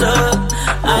hips up.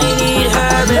 I need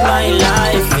her in my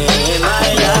life, in my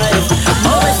life.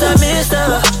 Oh, Mr. Mister,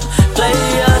 play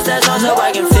us that song so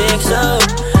I can fix up.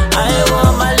 I ain't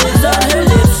want my lips on her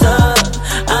lips up.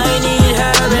 I need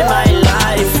her in my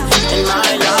life, in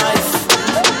my life.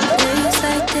 Days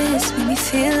like this make me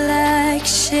feel like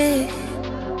shit.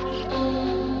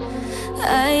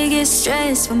 I get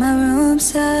stressed when my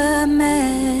room's a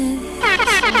mess.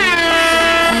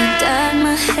 I dye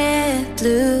my hair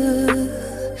blue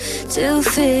to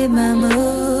fit my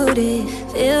mood. It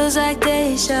feels like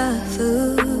deja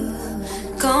vu.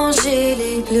 Gone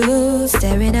shitty blue,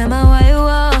 staring at my white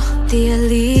wall, the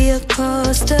Aaliyah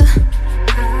poster.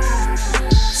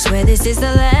 this is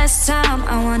the last time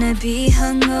I wanna be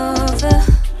hungover.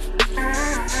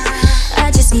 I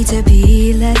just need to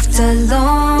be left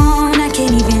alone. I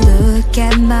can't even look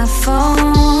at my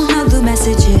phone. No blue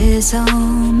messages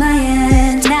on my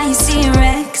end. Now you see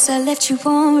red, 'cause I left you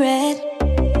on red.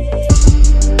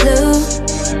 Blue,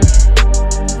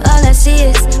 all I see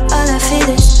is, all I feel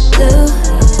is blue,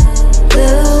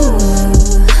 blue.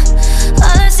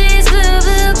 All I see is blue,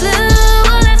 blue, blue.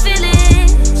 All I feel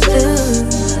is blue.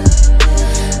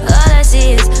 All I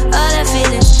see is, all I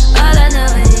feel is, all I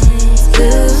know is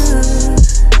blue.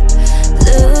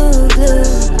 Blue, blue,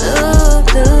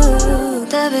 blue, blue.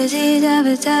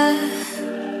 Da-ba-dee-da-ba-da.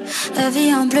 La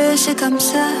vie en bleu c'est comme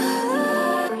ça.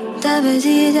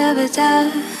 Da-ba-dee-da-ba-da.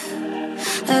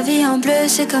 La vie en bleu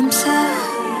c'est comme ça.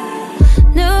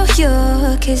 New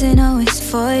York isn't always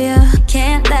for ya.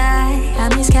 Can't lie, I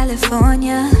miss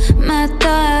California. My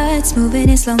thoughts moving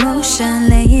in slow motion.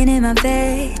 Laying in my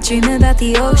bed, dreaming about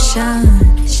the ocean.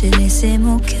 J'ai laissé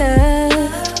mon cœur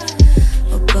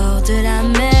au bord de la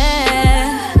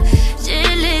mer.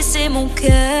 J'ai laissé mon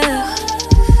cœur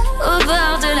au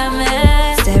bord de la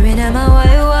mer. Staring at my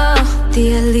white wall,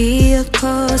 the Aaliyah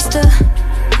poster.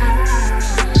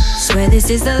 Swear this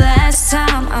is the last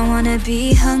time I wanna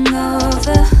be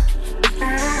hungover.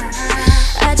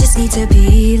 I just need to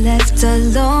be left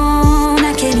alone.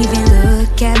 I can't even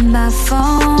look at my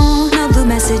phone. No blue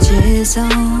messages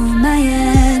on my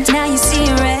end. Now you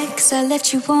see red, 'cause I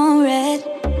left you on red.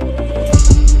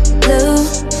 Blue,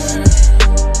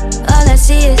 all I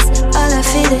see is, all I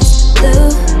feel is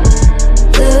blue,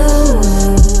 blue.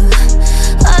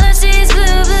 All I see is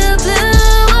blue, blue, blue.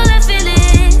 All I feel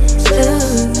is blue.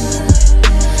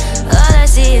 All I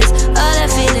see is, all I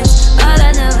feel is, all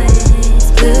I know is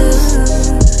blue,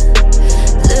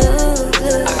 blue,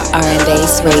 blue.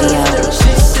 RnBass Radio.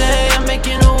 She say I'm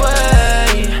making a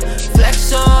way.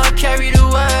 Flex on, carried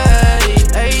away.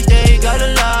 Every day got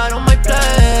a lot on my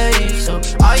plate, so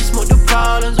I smoke the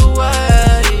problems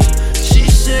away. She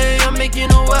say I'm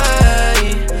making a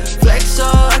way. Flex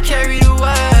on, carried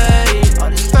away. All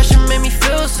this pressure made me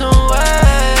feel some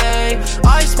way.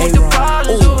 I smoke the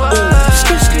problems away.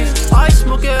 I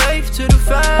smoke a eighth to the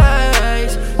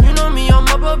face. You know me, I'm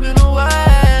up in a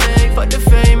way. Fuck the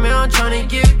fame, man, I'm tryna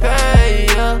get paid,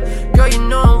 yeah. Girl, you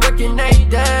know I'm working every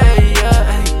day,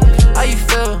 yeah. How you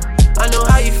feel? I know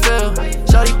how you feel.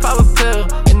 Shawty pop a pill,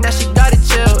 and now she gotta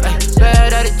chill.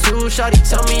 Bad attitude, shawty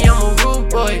tell me I'm a rude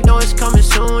boy. Know it's coming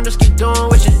soon, just keep doing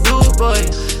what you do, boy.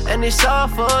 And it's all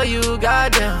for you,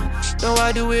 goddamn. Know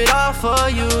I do it all for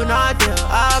you, not them.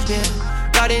 I've been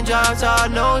in jobs all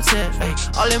no temp, ay.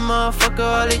 All them motherfucker,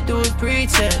 all they do is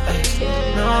pretend, ay.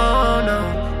 No, no,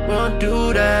 we don't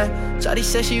do that. Shawty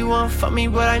said she wanna fuck me,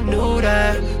 but I knew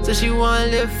that. So she wanna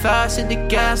live fast, hit the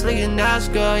gas like a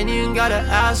NASCAR. Ain't even gotta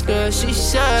ask her, she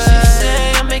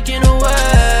said I'm making a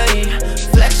way.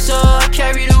 Flex so I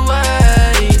carried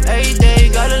away. Every day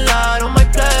got a lot on my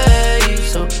plate,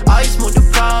 so I smoke the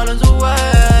problems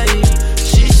away.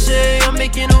 She say I'm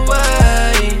making a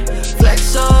way. Flex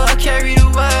so I carried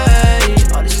away.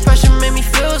 All this pressure made me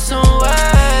feel some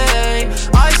way.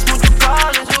 I smoke the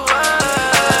problems away.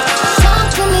 Talk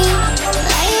to me,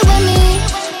 lay with me.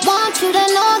 Want you to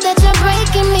know that you're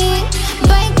breaking me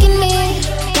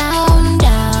down,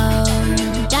 down,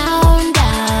 down,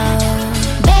 down.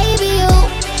 Baby, you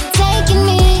taking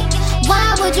me. Why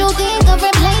would you think of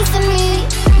replacing me?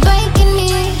 Breaking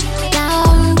me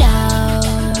down, down,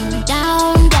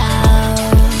 down, down.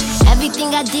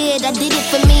 Everything I did it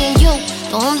for me and you.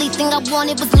 The only thing I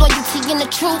wanted was loyalty and the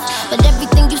truth. But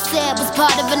everything you said was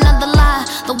part of another lie.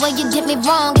 The way you did me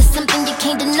wrong is something you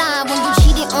can't deny. When you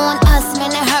cheated on us,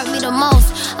 man, it hurt me the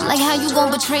most. I'm like, how you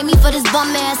gon' betray me for this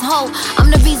bum ass hoe? I'm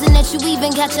the reason that you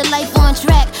even got your life on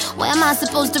track. Where am I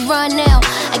supposed to run now?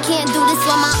 I can't do this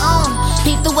on my own.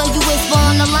 Peep the way you whisper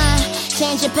on the line.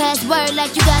 Change your password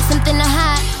like you got something to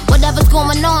hide. Whatever's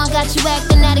going on, got you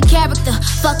acting out of character.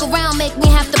 Fuck around, make me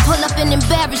have to pull up and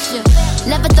embarrass you.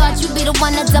 Never thought you'd be the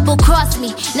one that double-crossed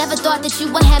me. Never thought that you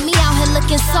would have me out here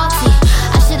looking salty.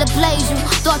 I should've played you,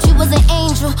 thought you was an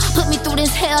angel. Put me through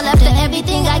this hell after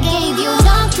everything I gave you.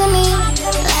 Talk to me,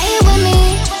 lay with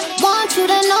me. Want you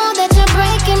to know that you're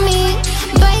breaking me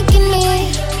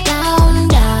down,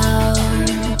 down,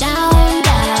 down,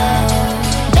 down.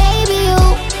 Baby, you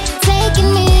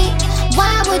taking me.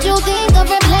 Why would you think of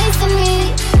replacing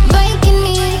me? Breaking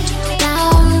me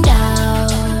down,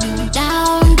 down,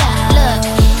 down, down. Look,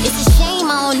 it's a shame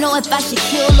I don't know if I should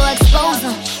kill or expose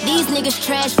them. These niggas niggas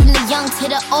trash from the young to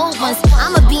the old ones.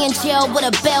 I'ma be in jail with a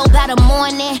bell by the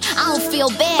morning. I don't feel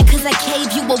bad cause I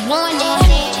gave you a warning.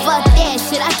 Fuck that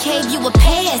shit, I gave you a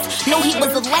pass. Knew he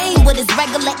was a lame with his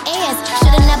regular ass.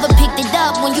 Should've never picked it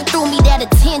up when you threw me that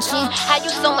attention. How you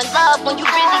so in love when you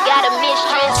really got a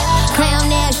mistress? Clown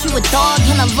ass, you a dog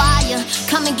and a liar.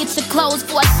 Come and get your clothes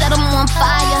before I set them on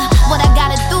fire. What I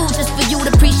gotta do just for you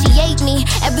to appreciate me?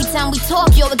 Every time we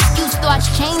talk, your excuse starts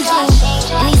changing.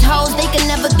 And these hoes, they can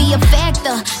never be a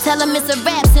factor. Tell him it's a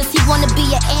rap since he wanna be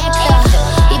an actor.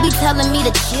 He be telling me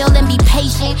to chill and be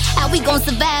patient. How we gon'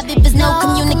 survive if there's no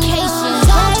communication?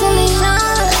 Talk to me,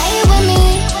 lay with me.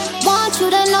 Want you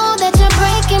to know that you're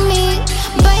breaking me,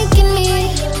 breaking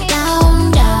me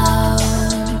down, down,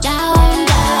 down,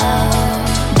 down.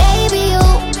 Baby, you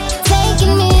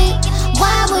taking me.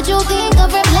 Why would you think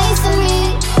of replacing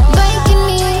me? Breaking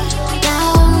me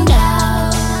down,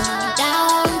 down,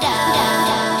 down,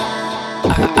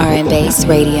 down. RnBass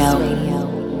Radio.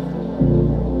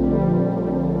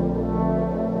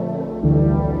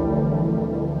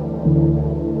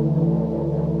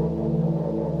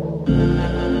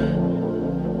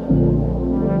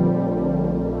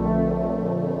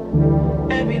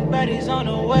 Everybody's on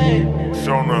the way.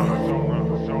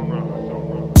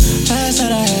 Last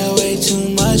night I had way too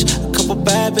much. A couple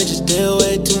bad bitches did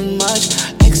way too much.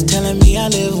 Ex telling me I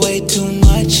live way too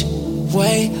much.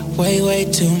 Way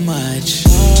too much.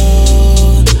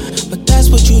 Oh, but that's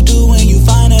what you do when you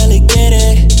finally get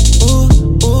it. Ooh,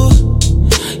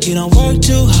 you don't work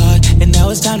too hard, and now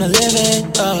it's time to live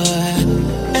it.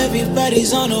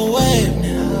 Everybody's on the wave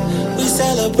now. We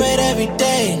celebrate every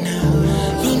day now.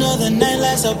 You know the night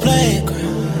lasts a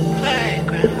playground.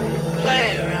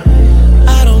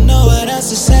 I don't know what else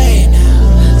to say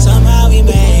now. Somehow we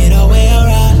made our way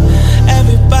around.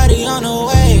 Everybody on the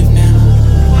wave now.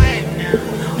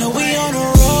 No, we on a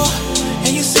roll,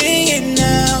 and you see it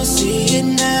now, see it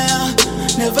now.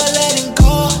 Never letting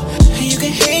go, and you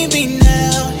can hate me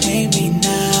now, hate me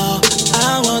now.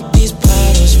 I want these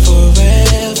bottles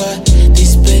forever,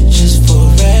 these bitches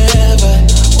forever.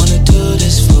 Wanna do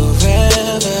this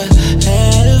forever,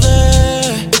 ever.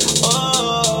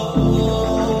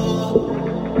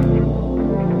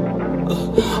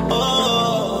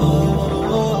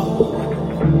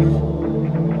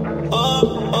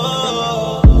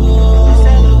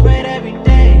 Celebrate every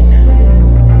day now.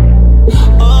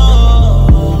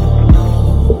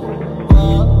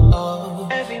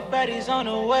 Everybody's on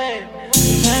the way.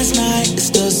 Last night it's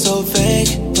still so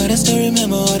vague, but I still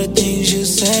remember all the things you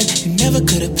said. You never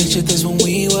could have pictured this when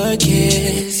we were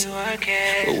kids,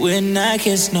 but we're not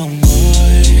kids no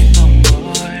more.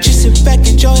 Just sit back,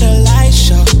 enjoy the light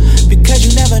show, because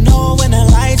you never know when the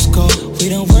lights go. We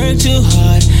don't work too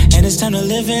hard, and it's time to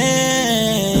live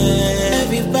in.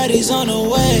 Everybody's on the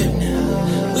wave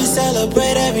now. We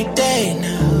celebrate every day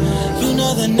now. You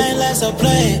know the night lasts a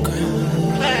playground.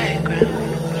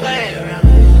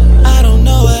 I don't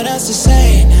know what else to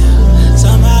say now.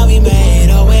 Somehow we made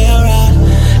our way around.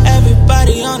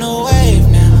 Everybody on the wave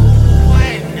now.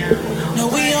 No,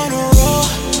 we on a roll,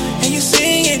 and you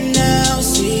see it now,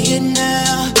 see it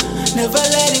now. Never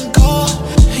letting go,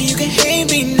 and you can hate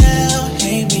me now,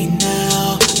 hate me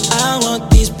now. I want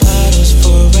these bottles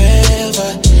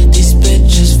forever, these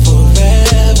bitches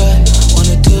forever.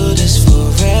 Wanna do this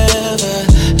forever,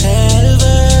 ever.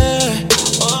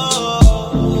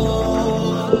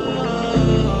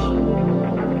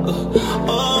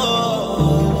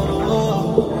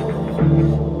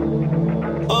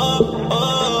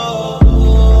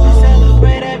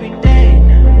 Celebrate every day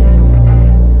now.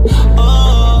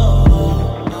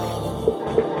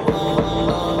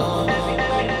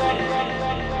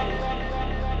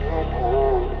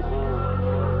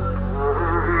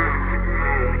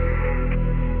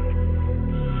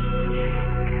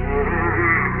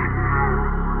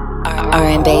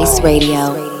 RnBass Radio.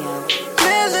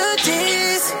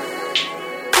 Melodies,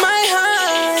 my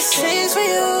heart sings for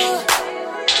you.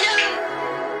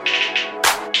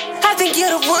 I think you're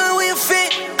the one we'll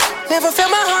fit. Never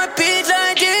felt my heart beat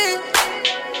like this.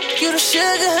 You the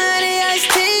sugar, honey, iced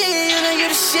tea. You know you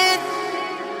the shit.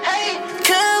 Hey,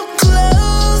 come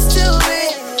close to me,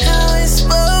 how it's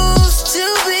supposed to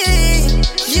be.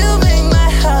 You make my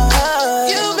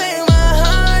heart, you make my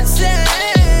heart sing.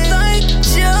 Like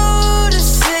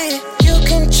Jodeci, you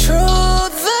control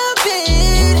the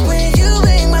beat. When you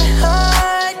make my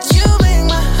heart, you make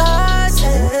my heart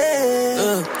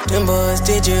sing. Them boys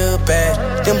did you bad.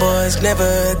 Them boys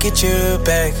never get you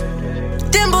back.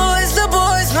 Them boys, the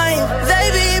boys lame. They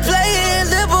be playing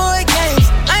the boy games.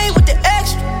 I ain't with the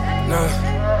extra. No,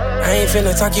 I ain't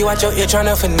finna talk you out your ear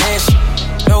tryna finesse.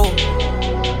 No,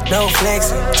 no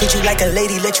flexing. Treat you like a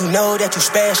lady, let you know that you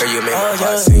special. Girl, you make my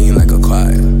heart sing like a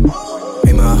choir.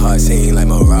 Make my heart sing like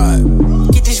Mariah.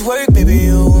 Get this work, baby,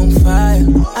 you on fire.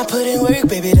 I put in work,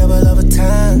 baby, double over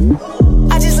time.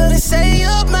 I just love to say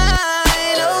you're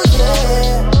mine, oh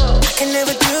yeah. I can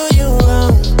never do you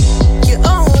wrong. You're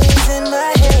always in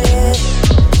my head.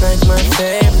 Like my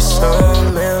favorite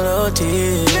song,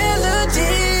 melodies.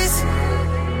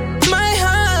 My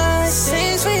heart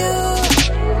sings for you.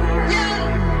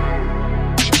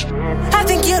 I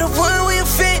think you're the one where you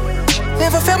fit.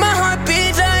 Never felt my heart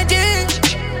beat like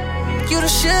this. You the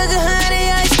sugar,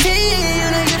 honey, iced tea. You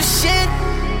know you the shit.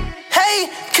 Hey,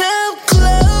 come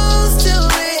close to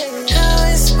it. How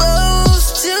it's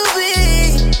supposed to be.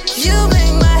 You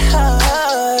make my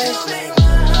heart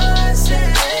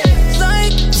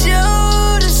like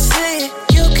Jodeci.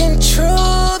 You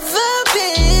control the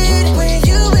beat. When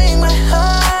you make my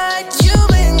heart, you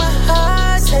make my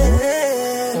heart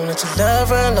sing. Don't let your love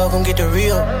run low, gon' get the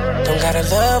real. Don't gotta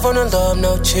love on the love,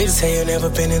 no cheat. Say you never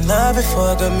been in love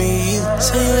before, got me either.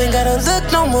 So you ain't gotta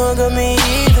look no more, got me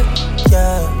either.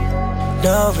 Yeah.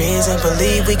 No reason,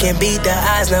 believe we can beat the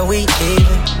odds, now we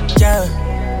even. Yeah.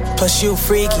 Plus you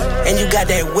freaky, and you got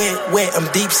that wet, I'm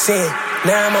deep sin.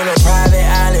 Now I'm on a private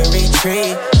island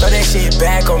retreat. Throw that shit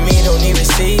back on me, don't need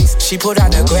receipts. She put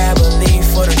out the grab a leaf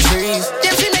for the trees.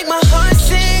 Damn, she make my heart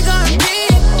sing on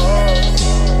beat.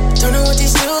 Don't know what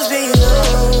these dudes be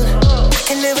alone. I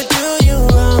can never do you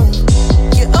wrong.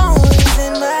 You're always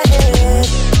in my head.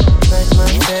 Like my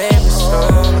favorite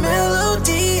song,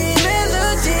 melody.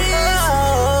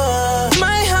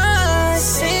 My heart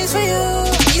sings for you.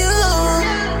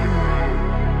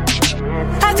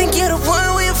 I think you're the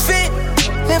one where you fit.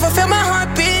 Never felt my heart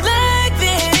beat like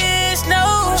this.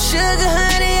 No sugar,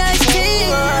 honey, iced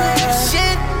tea.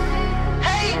 Shit.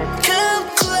 Hey, come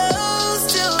close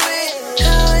to it.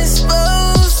 How it's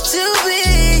supposed to be.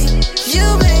 You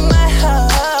make my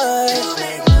heart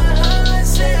like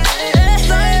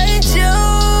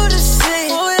Jodeci.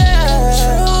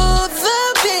 Control the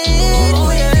beat.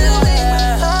 When you make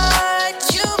my heart,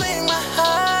 you make my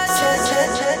heart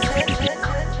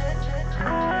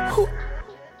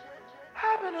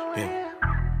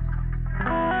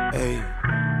Hey,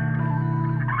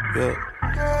 yeah,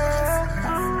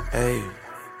 hey,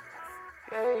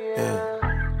 yeah.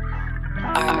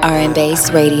 RnBass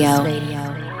Radio.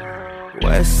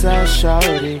 Westside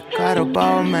shorty, got a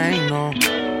ball Maine on.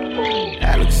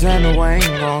 Alexander Wang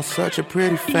on, such a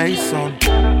pretty face on.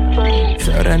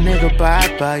 Tell that nigga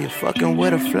bye-bye, you fucking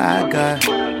with a fly guy.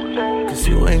 Cause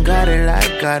you ain't got it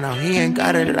like I, no, he ain't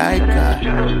got it like I.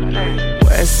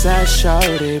 Westside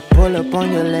shorty, pull up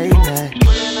on your late night.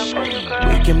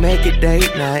 We can make it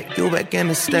date night, you back in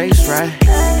the States, right?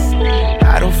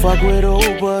 I don't fuck with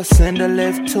Uber, send a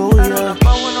lift to ya.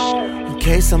 In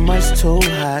case I'm much too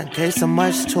hot, in case I'm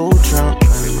much too drunk.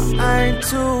 I ain't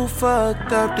too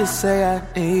fucked up to say I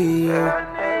need you.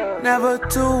 Never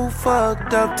too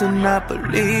fucked up to not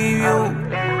believe you.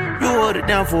 You hold it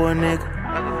down for a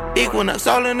nigga. Equinox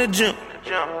all in the gym.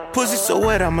 Pussy so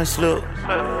wet I might slip.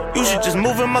 You should just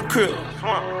move in my crib.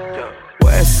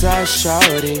 Westside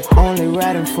shorty, only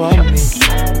riding for me.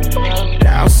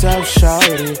 Down south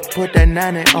shorty, put that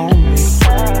 90 on me.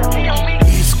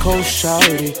 East coast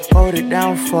shorty, hold it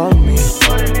down for me.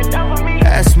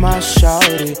 That's my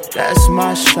shorty, that's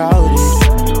my shorty.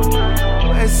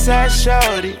 Westside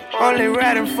shorty, only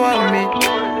riding for me.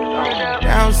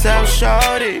 Down south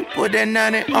shorty, put that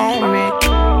 90 on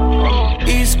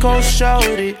me. East coast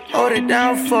shorty, hold it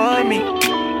down for me.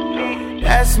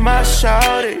 That's my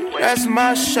shorty, that's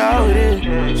my shorty.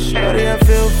 Shorty, I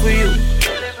feel for you.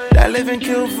 I live and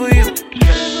kill for you.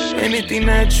 Anything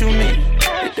that you need,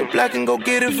 hit the block and go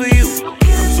get it for you.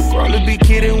 I'm too grown to be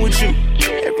kidding with you.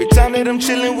 Every time that I'm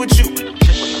chilling with you,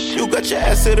 you got your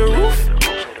ass to the roof.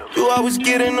 You always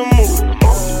get in the mood.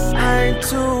 I ain't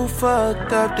too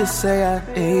fucked up to say I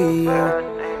need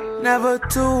you. Never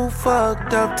too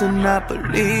fucked up to not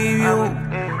believe you.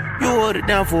 You hold it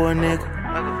down for a nigga.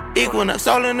 Equinox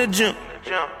all in the gym.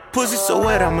 Pussy so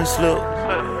wet I might slip.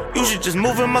 You should just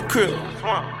move in my crib.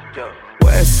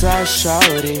 Westside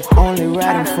shorty, only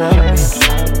riding for me.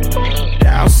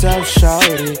 Down south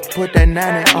shorty, put that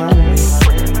 90 on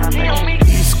me.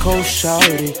 East coast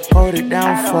shorty, hold it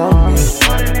down for me.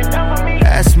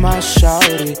 That's my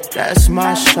shorty, that's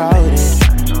my shorty.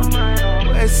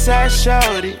 Westside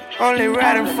shorty, only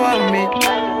riding for me.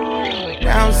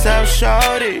 Down south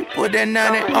shorty, put that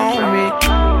 90 on me.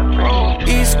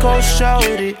 East coast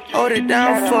shorty, hold it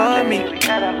down for me.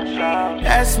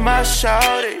 That's my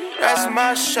shorty, that's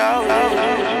my shorty.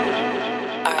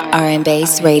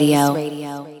 RnBass Radio.